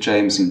Peter,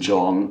 James, and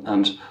John,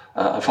 and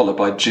followed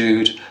by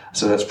Jude.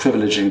 So that's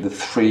privileging the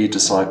three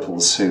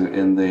disciples who,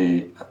 in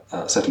the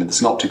certainly the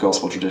Synoptic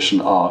Gospel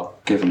tradition, are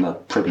given a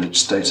privileged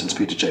status,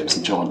 Peter, James,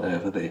 and John,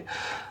 over the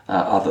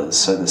others.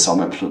 So there's some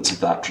influence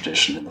of that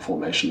tradition in the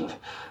formation of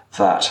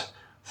that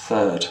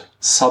third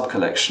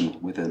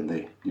sub-collection within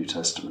the New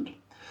Testament.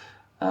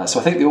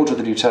 So I think the order of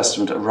the New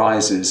Testament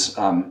arises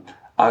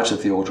out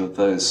of the order of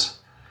those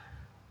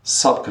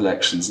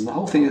sub-collections, and the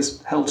whole thing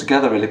is held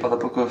together really by the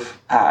book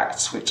of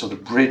Acts, which sort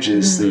of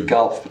bridges the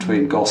gulf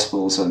between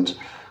Gospels and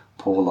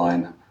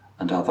Pauline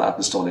and other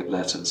apostolic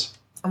letters.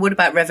 And what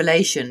about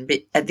Revelation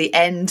at the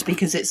end,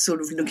 because it's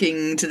sort of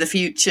looking to the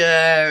future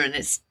and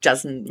it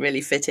doesn't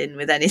really fit in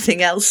with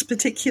anything else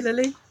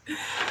particularly?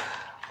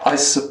 I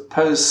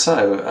suppose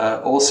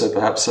so. Also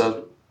perhaps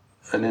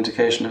an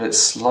indication of its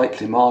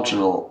slightly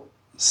marginal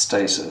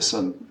status.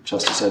 And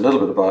just to say a little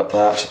bit about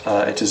that,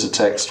 it is a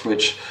text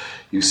which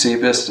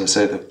Eusebius, as I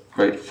say, the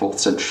great 4th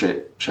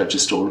century church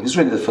historian, who's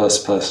really the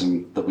first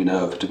person that we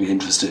know of to be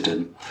interested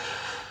in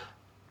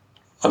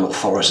an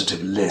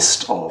authoritative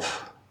list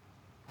of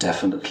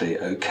definitely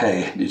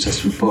okay New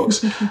Testament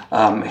books.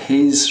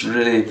 He's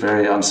really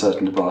very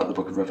uncertain about the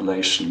book of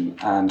Revelation,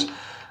 and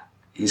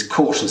he's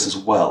cautious as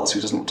well, so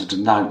he doesn't want to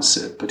denounce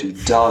it, but he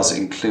does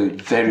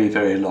include very,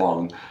 very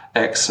long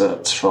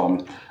excerpts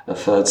from a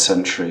 3rd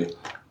century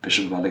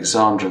Bishop of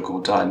Alexandria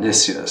called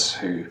Dionysius,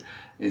 who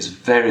is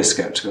very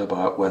sceptical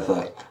about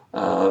whether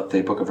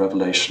the book of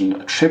Revelation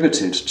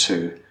attributed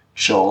to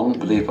John,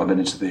 believed by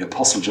many to the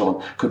Apostle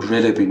John, could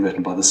really have been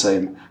written by the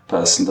same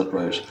person that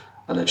wrote,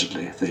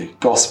 allegedly, the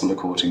Gospel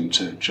according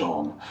to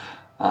John.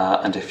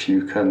 And if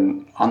you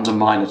can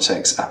undermine a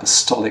text's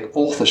apostolic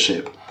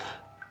authorship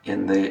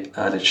in the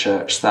early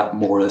church, that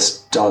more or less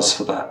does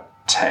for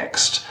that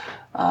text.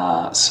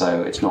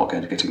 So it's not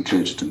going to get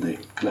included in the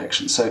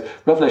collection. So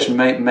Revelation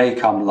may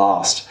come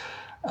last,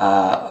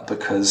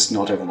 because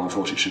not everyone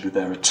thought it should be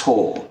there at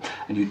all.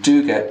 And you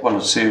do get one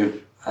or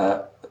two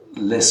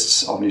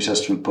lists of New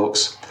Testament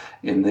books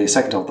in the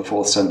second half of the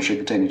 4th century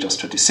containing just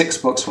 26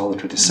 books rather than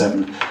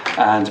 27.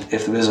 And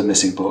if there is a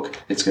missing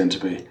book, it's going to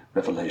be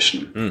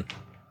Revelation.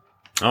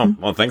 Oh,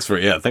 well, thanks for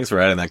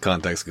adding that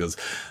context, because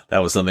that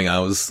was something I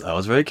was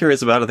very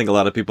curious about. I think a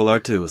lot of people are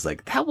too. It's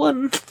like, that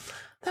one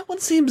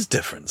seems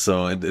different.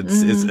 So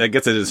it's I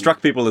guess it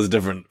struck people as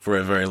different for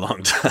a very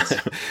long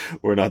time.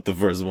 We're not the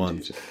first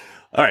ones.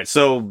 All right,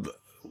 so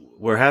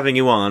we're having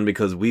you on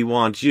because we're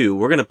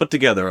going to put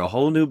together a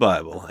whole new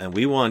Bible, and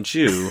we want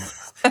you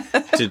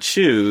to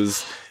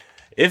choose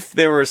if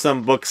there were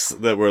some books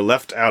that were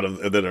left out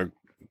of, that are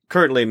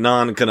currently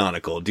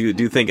non-canonical. Do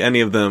you think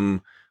any of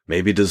them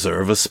maybe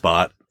deserve a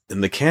spot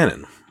in the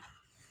canon?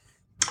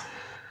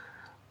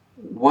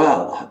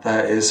 Well,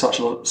 there is such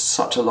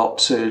a lot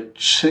to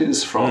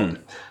choose from.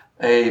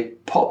 A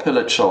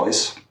popular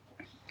choice.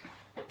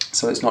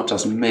 So it's not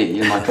just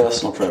me and my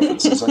personal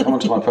preferences. I'll come on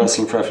to my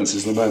personal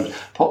preferences in a moment.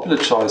 Popular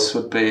choice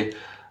would be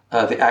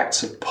the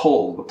Acts of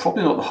Paul, but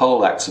probably not the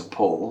whole Acts of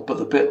Paul, but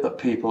the bit that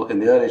people in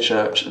the early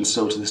church and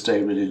still to this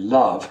day really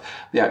love,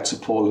 the Acts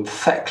of Paul and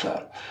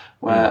Thecla,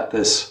 where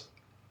this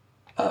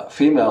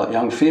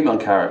young female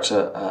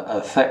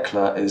character,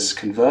 Thecla, is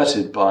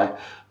converted by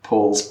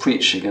Paul's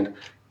preaching and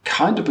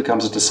kind of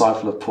becomes a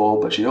disciple of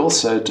Paul, but she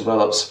also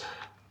develops,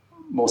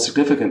 more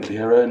significantly,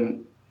 her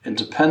own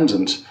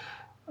independent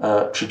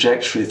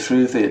trajectory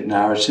through the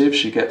narrative.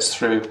 She gets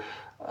through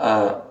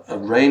a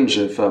range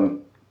of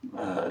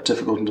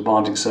difficult and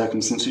demanding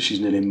circumstances. She's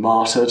nearly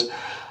martyred,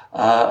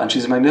 and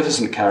she's a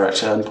magnificent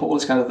character, and Paul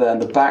is kind of there in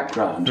the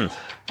background.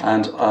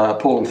 And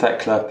Paul and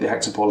Thecla, the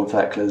Acts of Paul and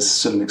Thecla, is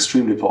still an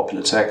extremely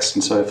popular text,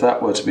 and so if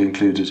that were to be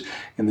included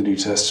in the New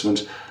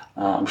Testament,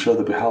 I'm sure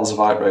there'd be howls of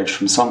outrage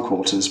from some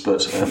quarters,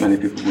 but many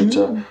people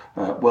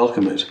would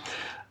welcome it.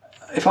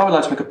 if I would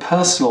like to make a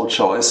personal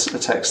choice, a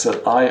text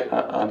that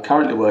I'm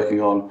currently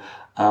working on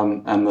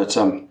and that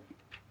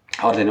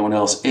hardly anyone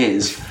else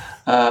is,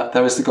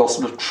 there is the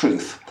Gospel of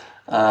Truth,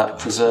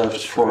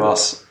 preserved for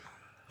us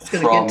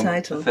from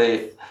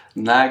the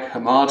Nag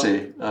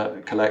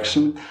Hammadi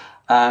collection.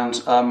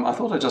 And I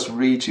thought I'd just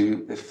read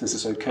you, if this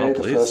is okay,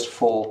 the first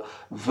 4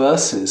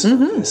 verses of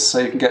this, so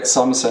you can get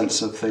some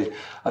sense of the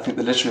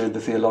literary and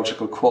the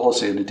theological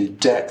quality and indeed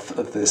depth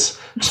of this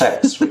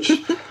text, which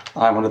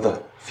I'm one of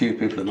the few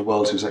people in the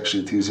world who's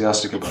actually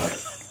enthusiastic about.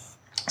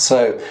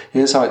 So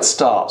here's how it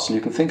starts, and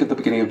you can think of the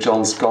beginning of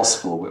John's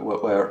Gospel,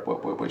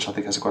 which I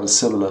think has quite a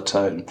similar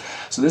tone.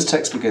 So this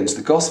text begins,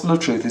 "The Gospel of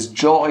Truth is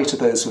joy to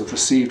those who have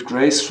received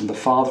grace from the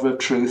Father of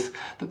truth,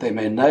 that they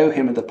may know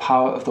him in the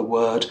power of the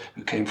Word,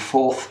 who came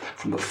forth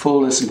from the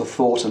fullness and the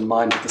thought and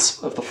mind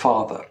of the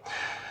Father,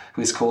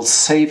 who is called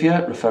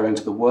Saviour," referring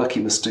to the work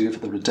he must do for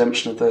the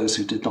redemption of those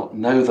who did not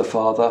know the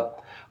Father,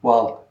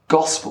 while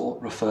Gospel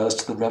refers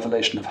to the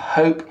revelation of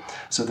hope,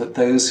 so that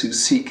those who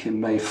seek him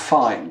may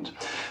find.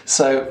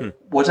 So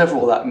whatever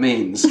all that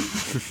means,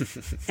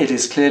 it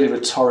is clearly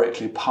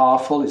rhetorically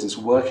powerful. It is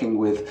working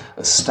with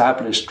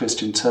established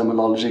Christian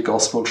terminology,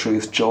 gospel,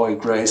 truth, joy,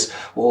 grace,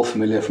 all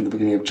familiar from the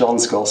beginning of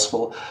John's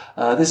Gospel.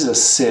 This is a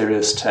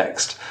serious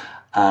text,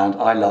 and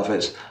I love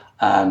it.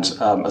 And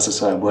as I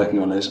say, I'm working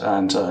on it,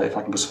 and if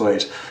I can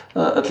persuade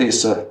at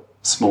least a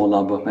small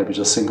number, maybe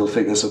just single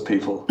figures of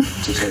people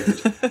to take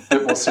it a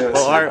bit more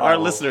seriously. Well, our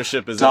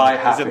listenership is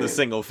in the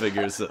single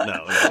figures.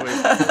 No,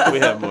 we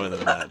have more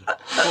than that.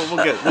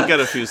 We'll get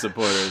a few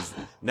supporters.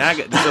 Nag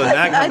Hammadi.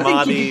 I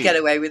think you could get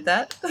away with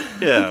that.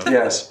 Yeah.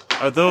 Yes.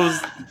 Are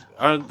those?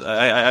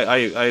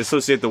 I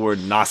associate the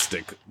word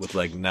Gnostic with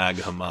like Nag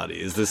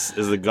Hammadi. Is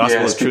the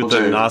Gospel of Truth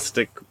a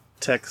Gnostic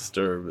text,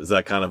 or is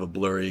that kind of a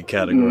blurry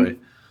category?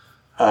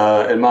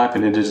 In my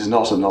opinion, it is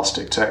not a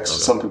Gnostic text.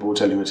 Okay. Some people will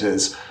tell you it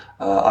is.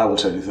 I will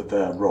tell you that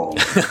they're wrong.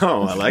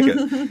 Oh, I like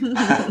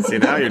it. See,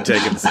 now you're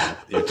taking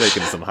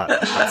some hot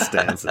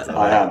stances.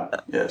 I am,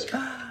 yes.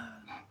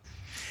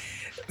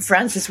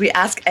 Francis, we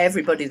ask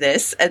everybody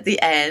this at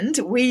the end.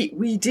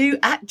 We do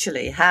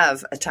actually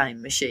have a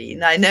time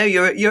machine. I know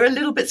you're a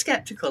little bit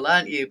skeptical,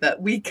 aren't you?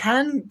 But we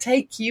can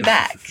take you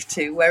back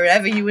to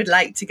wherever you would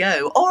like to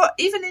go, or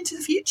even into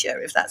the future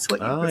if that's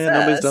what you prefer. Yeah,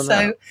 nobody's done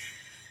that.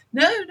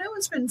 No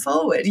one's been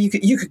forward.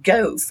 You could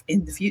go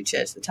in the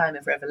future to the time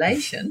of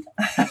Revelation,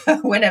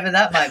 whenever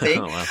that might be,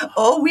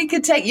 or we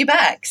could take you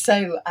back.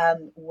 So,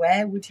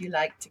 where would you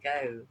like to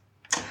go?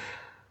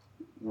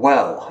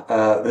 Well,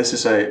 this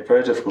is a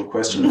very difficult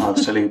question. I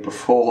was telling you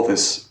before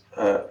this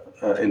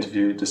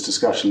interview, this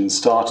discussion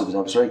started, that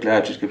I was very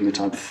glad you'd given me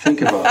time to think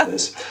about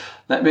this.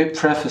 Let me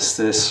preface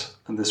this,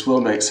 and this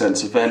will make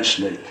sense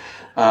eventually,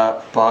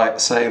 by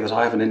saying that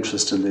I have an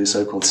interest in the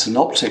so-called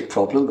synoptic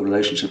problem, the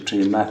relationship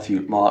between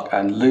Matthew, Mark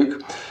and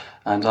Luke,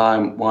 and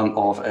I'm one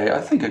of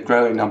I think a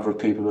growing number of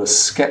people who are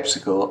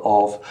sceptical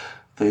of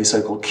the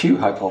so-called Q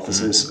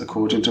hypothesis,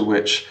 according to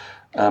which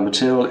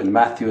material in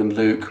Matthew and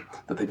Luke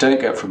that they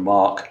don't get from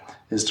Mark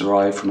is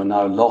derived from a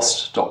now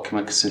lost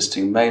document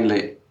consisting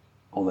mainly,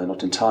 although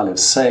not entirely, of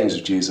sayings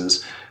of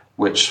Jesus,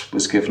 which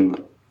was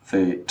given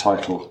the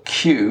title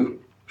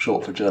Q,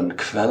 short for German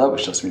Quelle,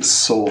 which just means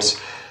source,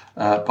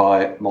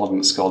 by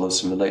modern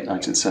scholars from the late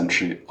 19th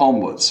century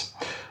onwards.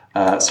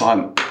 So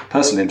I'm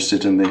personally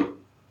interested in the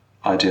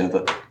idea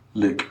that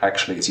Luke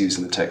actually is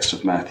using the text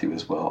of Matthew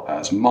as well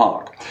as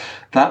Mark.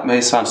 That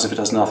may sound as if it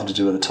has nothing to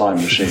do with a time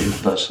machine,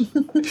 but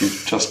if you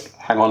just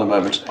hang on a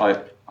moment,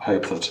 I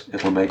hope that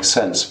it'll make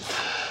sense.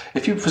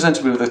 If you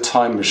presented me with a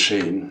time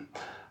machine,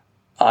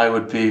 I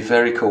would be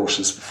very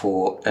cautious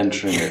before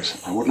entering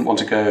it. I wouldn't want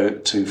to go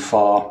too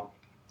far.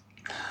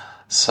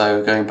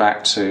 So going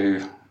back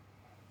to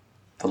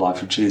the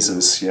life of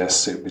Jesus,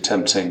 yes, it would be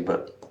tempting,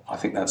 but I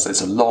think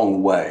it's a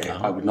long way.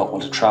 I would not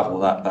want to travel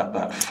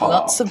that far.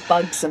 Lots of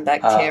bugs and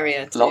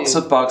bacteria too. Lots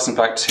of bugs and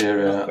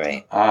bacteria. Oh,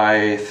 great.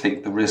 I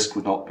think the risk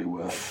would not be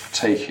worth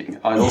taking.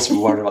 I'd also be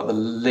worried about the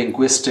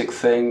linguistic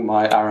thing.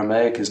 My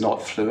Aramaic is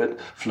not fluent.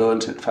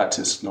 In fact,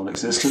 it's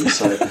non-existent,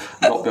 so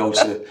I'll not be able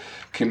to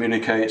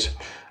communicate.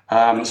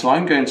 So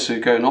I'm going to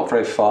go not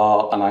very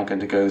far, and I'm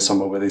going to go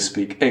somewhere where they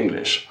speak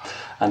English.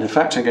 And in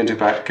fact, I'm going to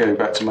go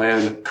back to my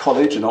own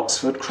college in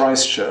Oxford,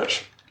 Christ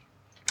Church,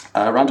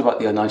 around about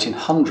the year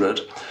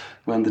 1900,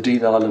 when the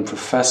Dean Island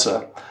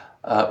professor,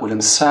 William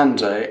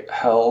Sanday,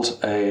 held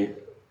a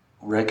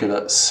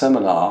regular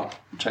seminar,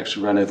 which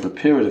actually ran over a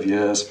period of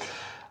years,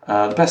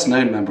 the best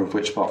known member of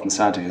which, apart from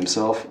Sanday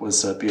himself,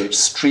 was B.H.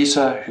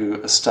 Streeter, who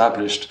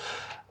established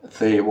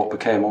what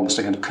became almost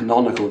a kind of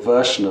canonical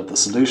version of the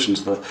solution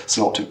to the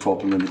synoptic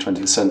problem in the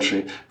 20th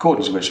century,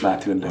 according to which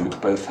Matthew and Luke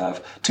both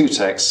have two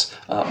texts,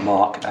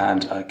 Mark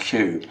and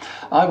Q.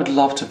 I would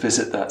love to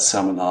visit that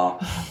seminar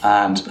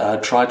and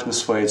try to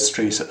persuade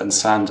Streeter and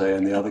Sanday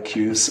and the other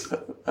Q's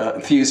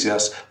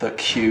enthusiasts that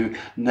Q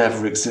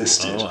never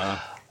existed. Oh,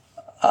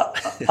 wow.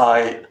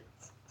 I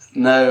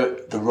know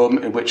the room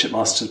in which it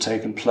must have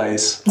taken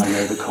place. I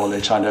know the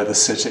college. I know the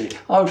city.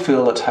 I would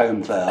feel at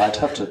home there. I'd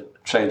have to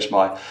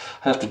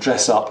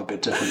dress up a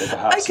bit differently,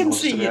 perhaps. I can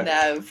see you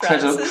now,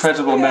 Francis.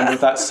 Credible member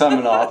of that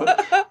seminar,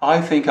 but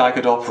I think I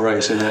could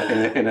operate in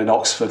an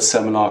Oxford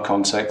seminar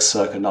context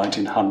circa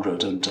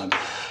 1900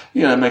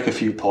 and make a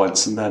few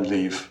points and then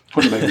leave.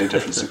 Wouldn't make any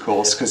difference, of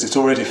course, because it's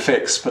already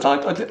fixed. But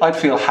I'd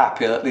feel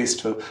happier at least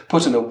to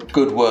put in a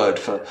good word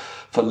for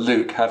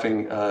Luke,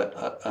 having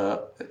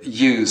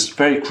used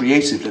very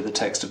creatively the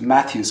text of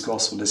Matthew's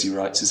Gospel as he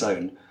writes his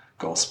own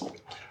Gospel.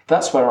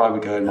 That's where I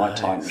would go in my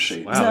time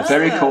machine. Wow.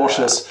 Very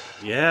cautious.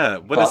 Yeah,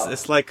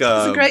 it's like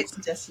It's a great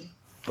suggestion.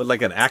 But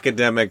like an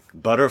academic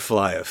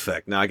butterfly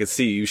effect. Now I can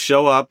see you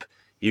show up,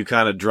 you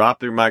kind of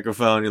drop your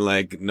microphone, you're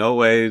like, no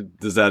way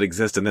does that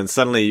exist. And then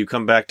suddenly you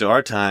come back to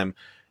our time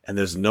and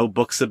there's no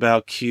books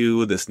about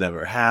Q. This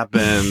never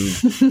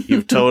happened.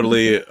 You've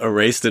totally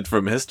erased it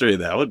from history.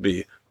 That would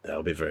be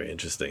very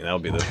interesting. That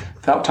would be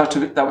that would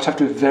have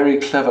to be a very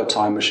clever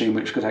time machine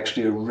which could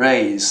actually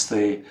erase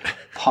the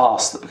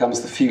past that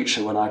becomes the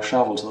future when I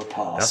travel to the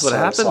past. That's what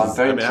happens. So I'm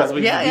very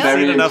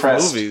seen enough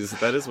impressed. movies.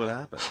 That is what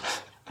happens.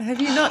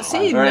 Have you not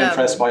seen? I'm very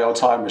impressed by your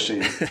time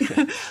machine.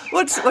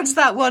 What's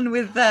that one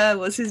with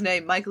what's his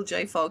name, Michael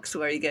J. Fox,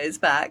 where he goes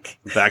back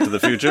to the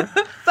Future?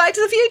 Back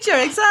to the Future,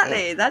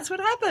 exactly. That's what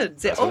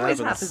happens. It always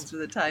happens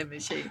with a time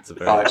machine.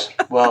 Right.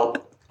 Well,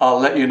 I'll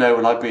let you know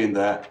when I've been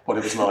there what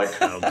it was like,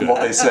 and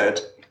what they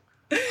said.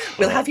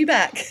 We'll have you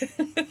back.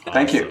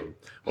 Thank you.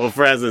 Well,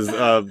 Francis,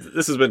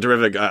 this has been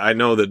terrific. I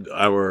know that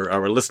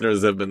our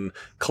listeners have been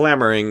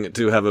clamoring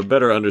to have a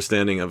better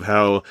understanding of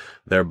how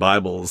their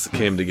Bibles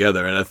came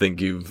together, and I think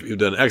you've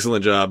done an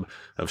excellent job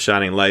of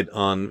shining light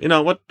on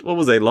what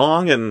was a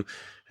long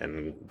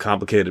and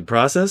complicated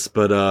process,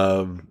 but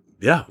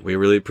we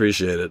really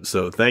appreciate it.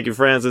 So thank you,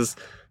 Francis.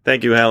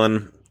 Thank you,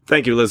 Helen.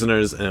 Thank you,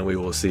 listeners, and we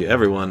will see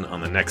everyone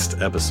on the next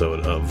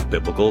episode of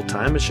Biblical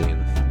Time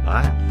Machine.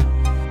 Bye.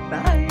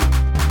 Bye.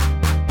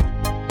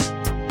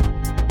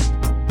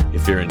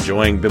 If you're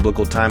enjoying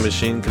Biblical Time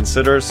Machine,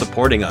 consider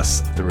supporting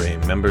us through a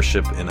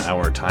membership in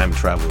our Time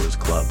Travelers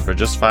Club. For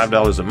just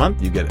 $5 a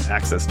month, you get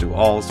access to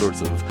all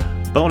sorts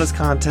of bonus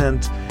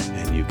content,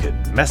 and you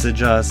can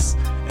message us,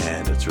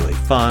 and it's really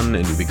fun,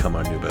 and you become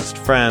our new best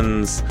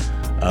friends.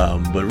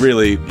 But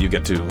really, you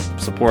get to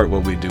support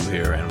what we do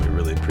here, and we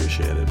really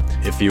appreciate it.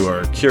 If you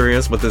are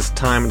curious what this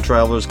Time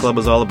Travelers Club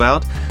is all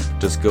about,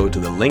 just go to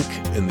the link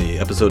in the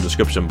episode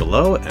description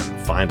below and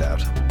find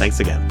out.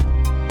 Thanks again.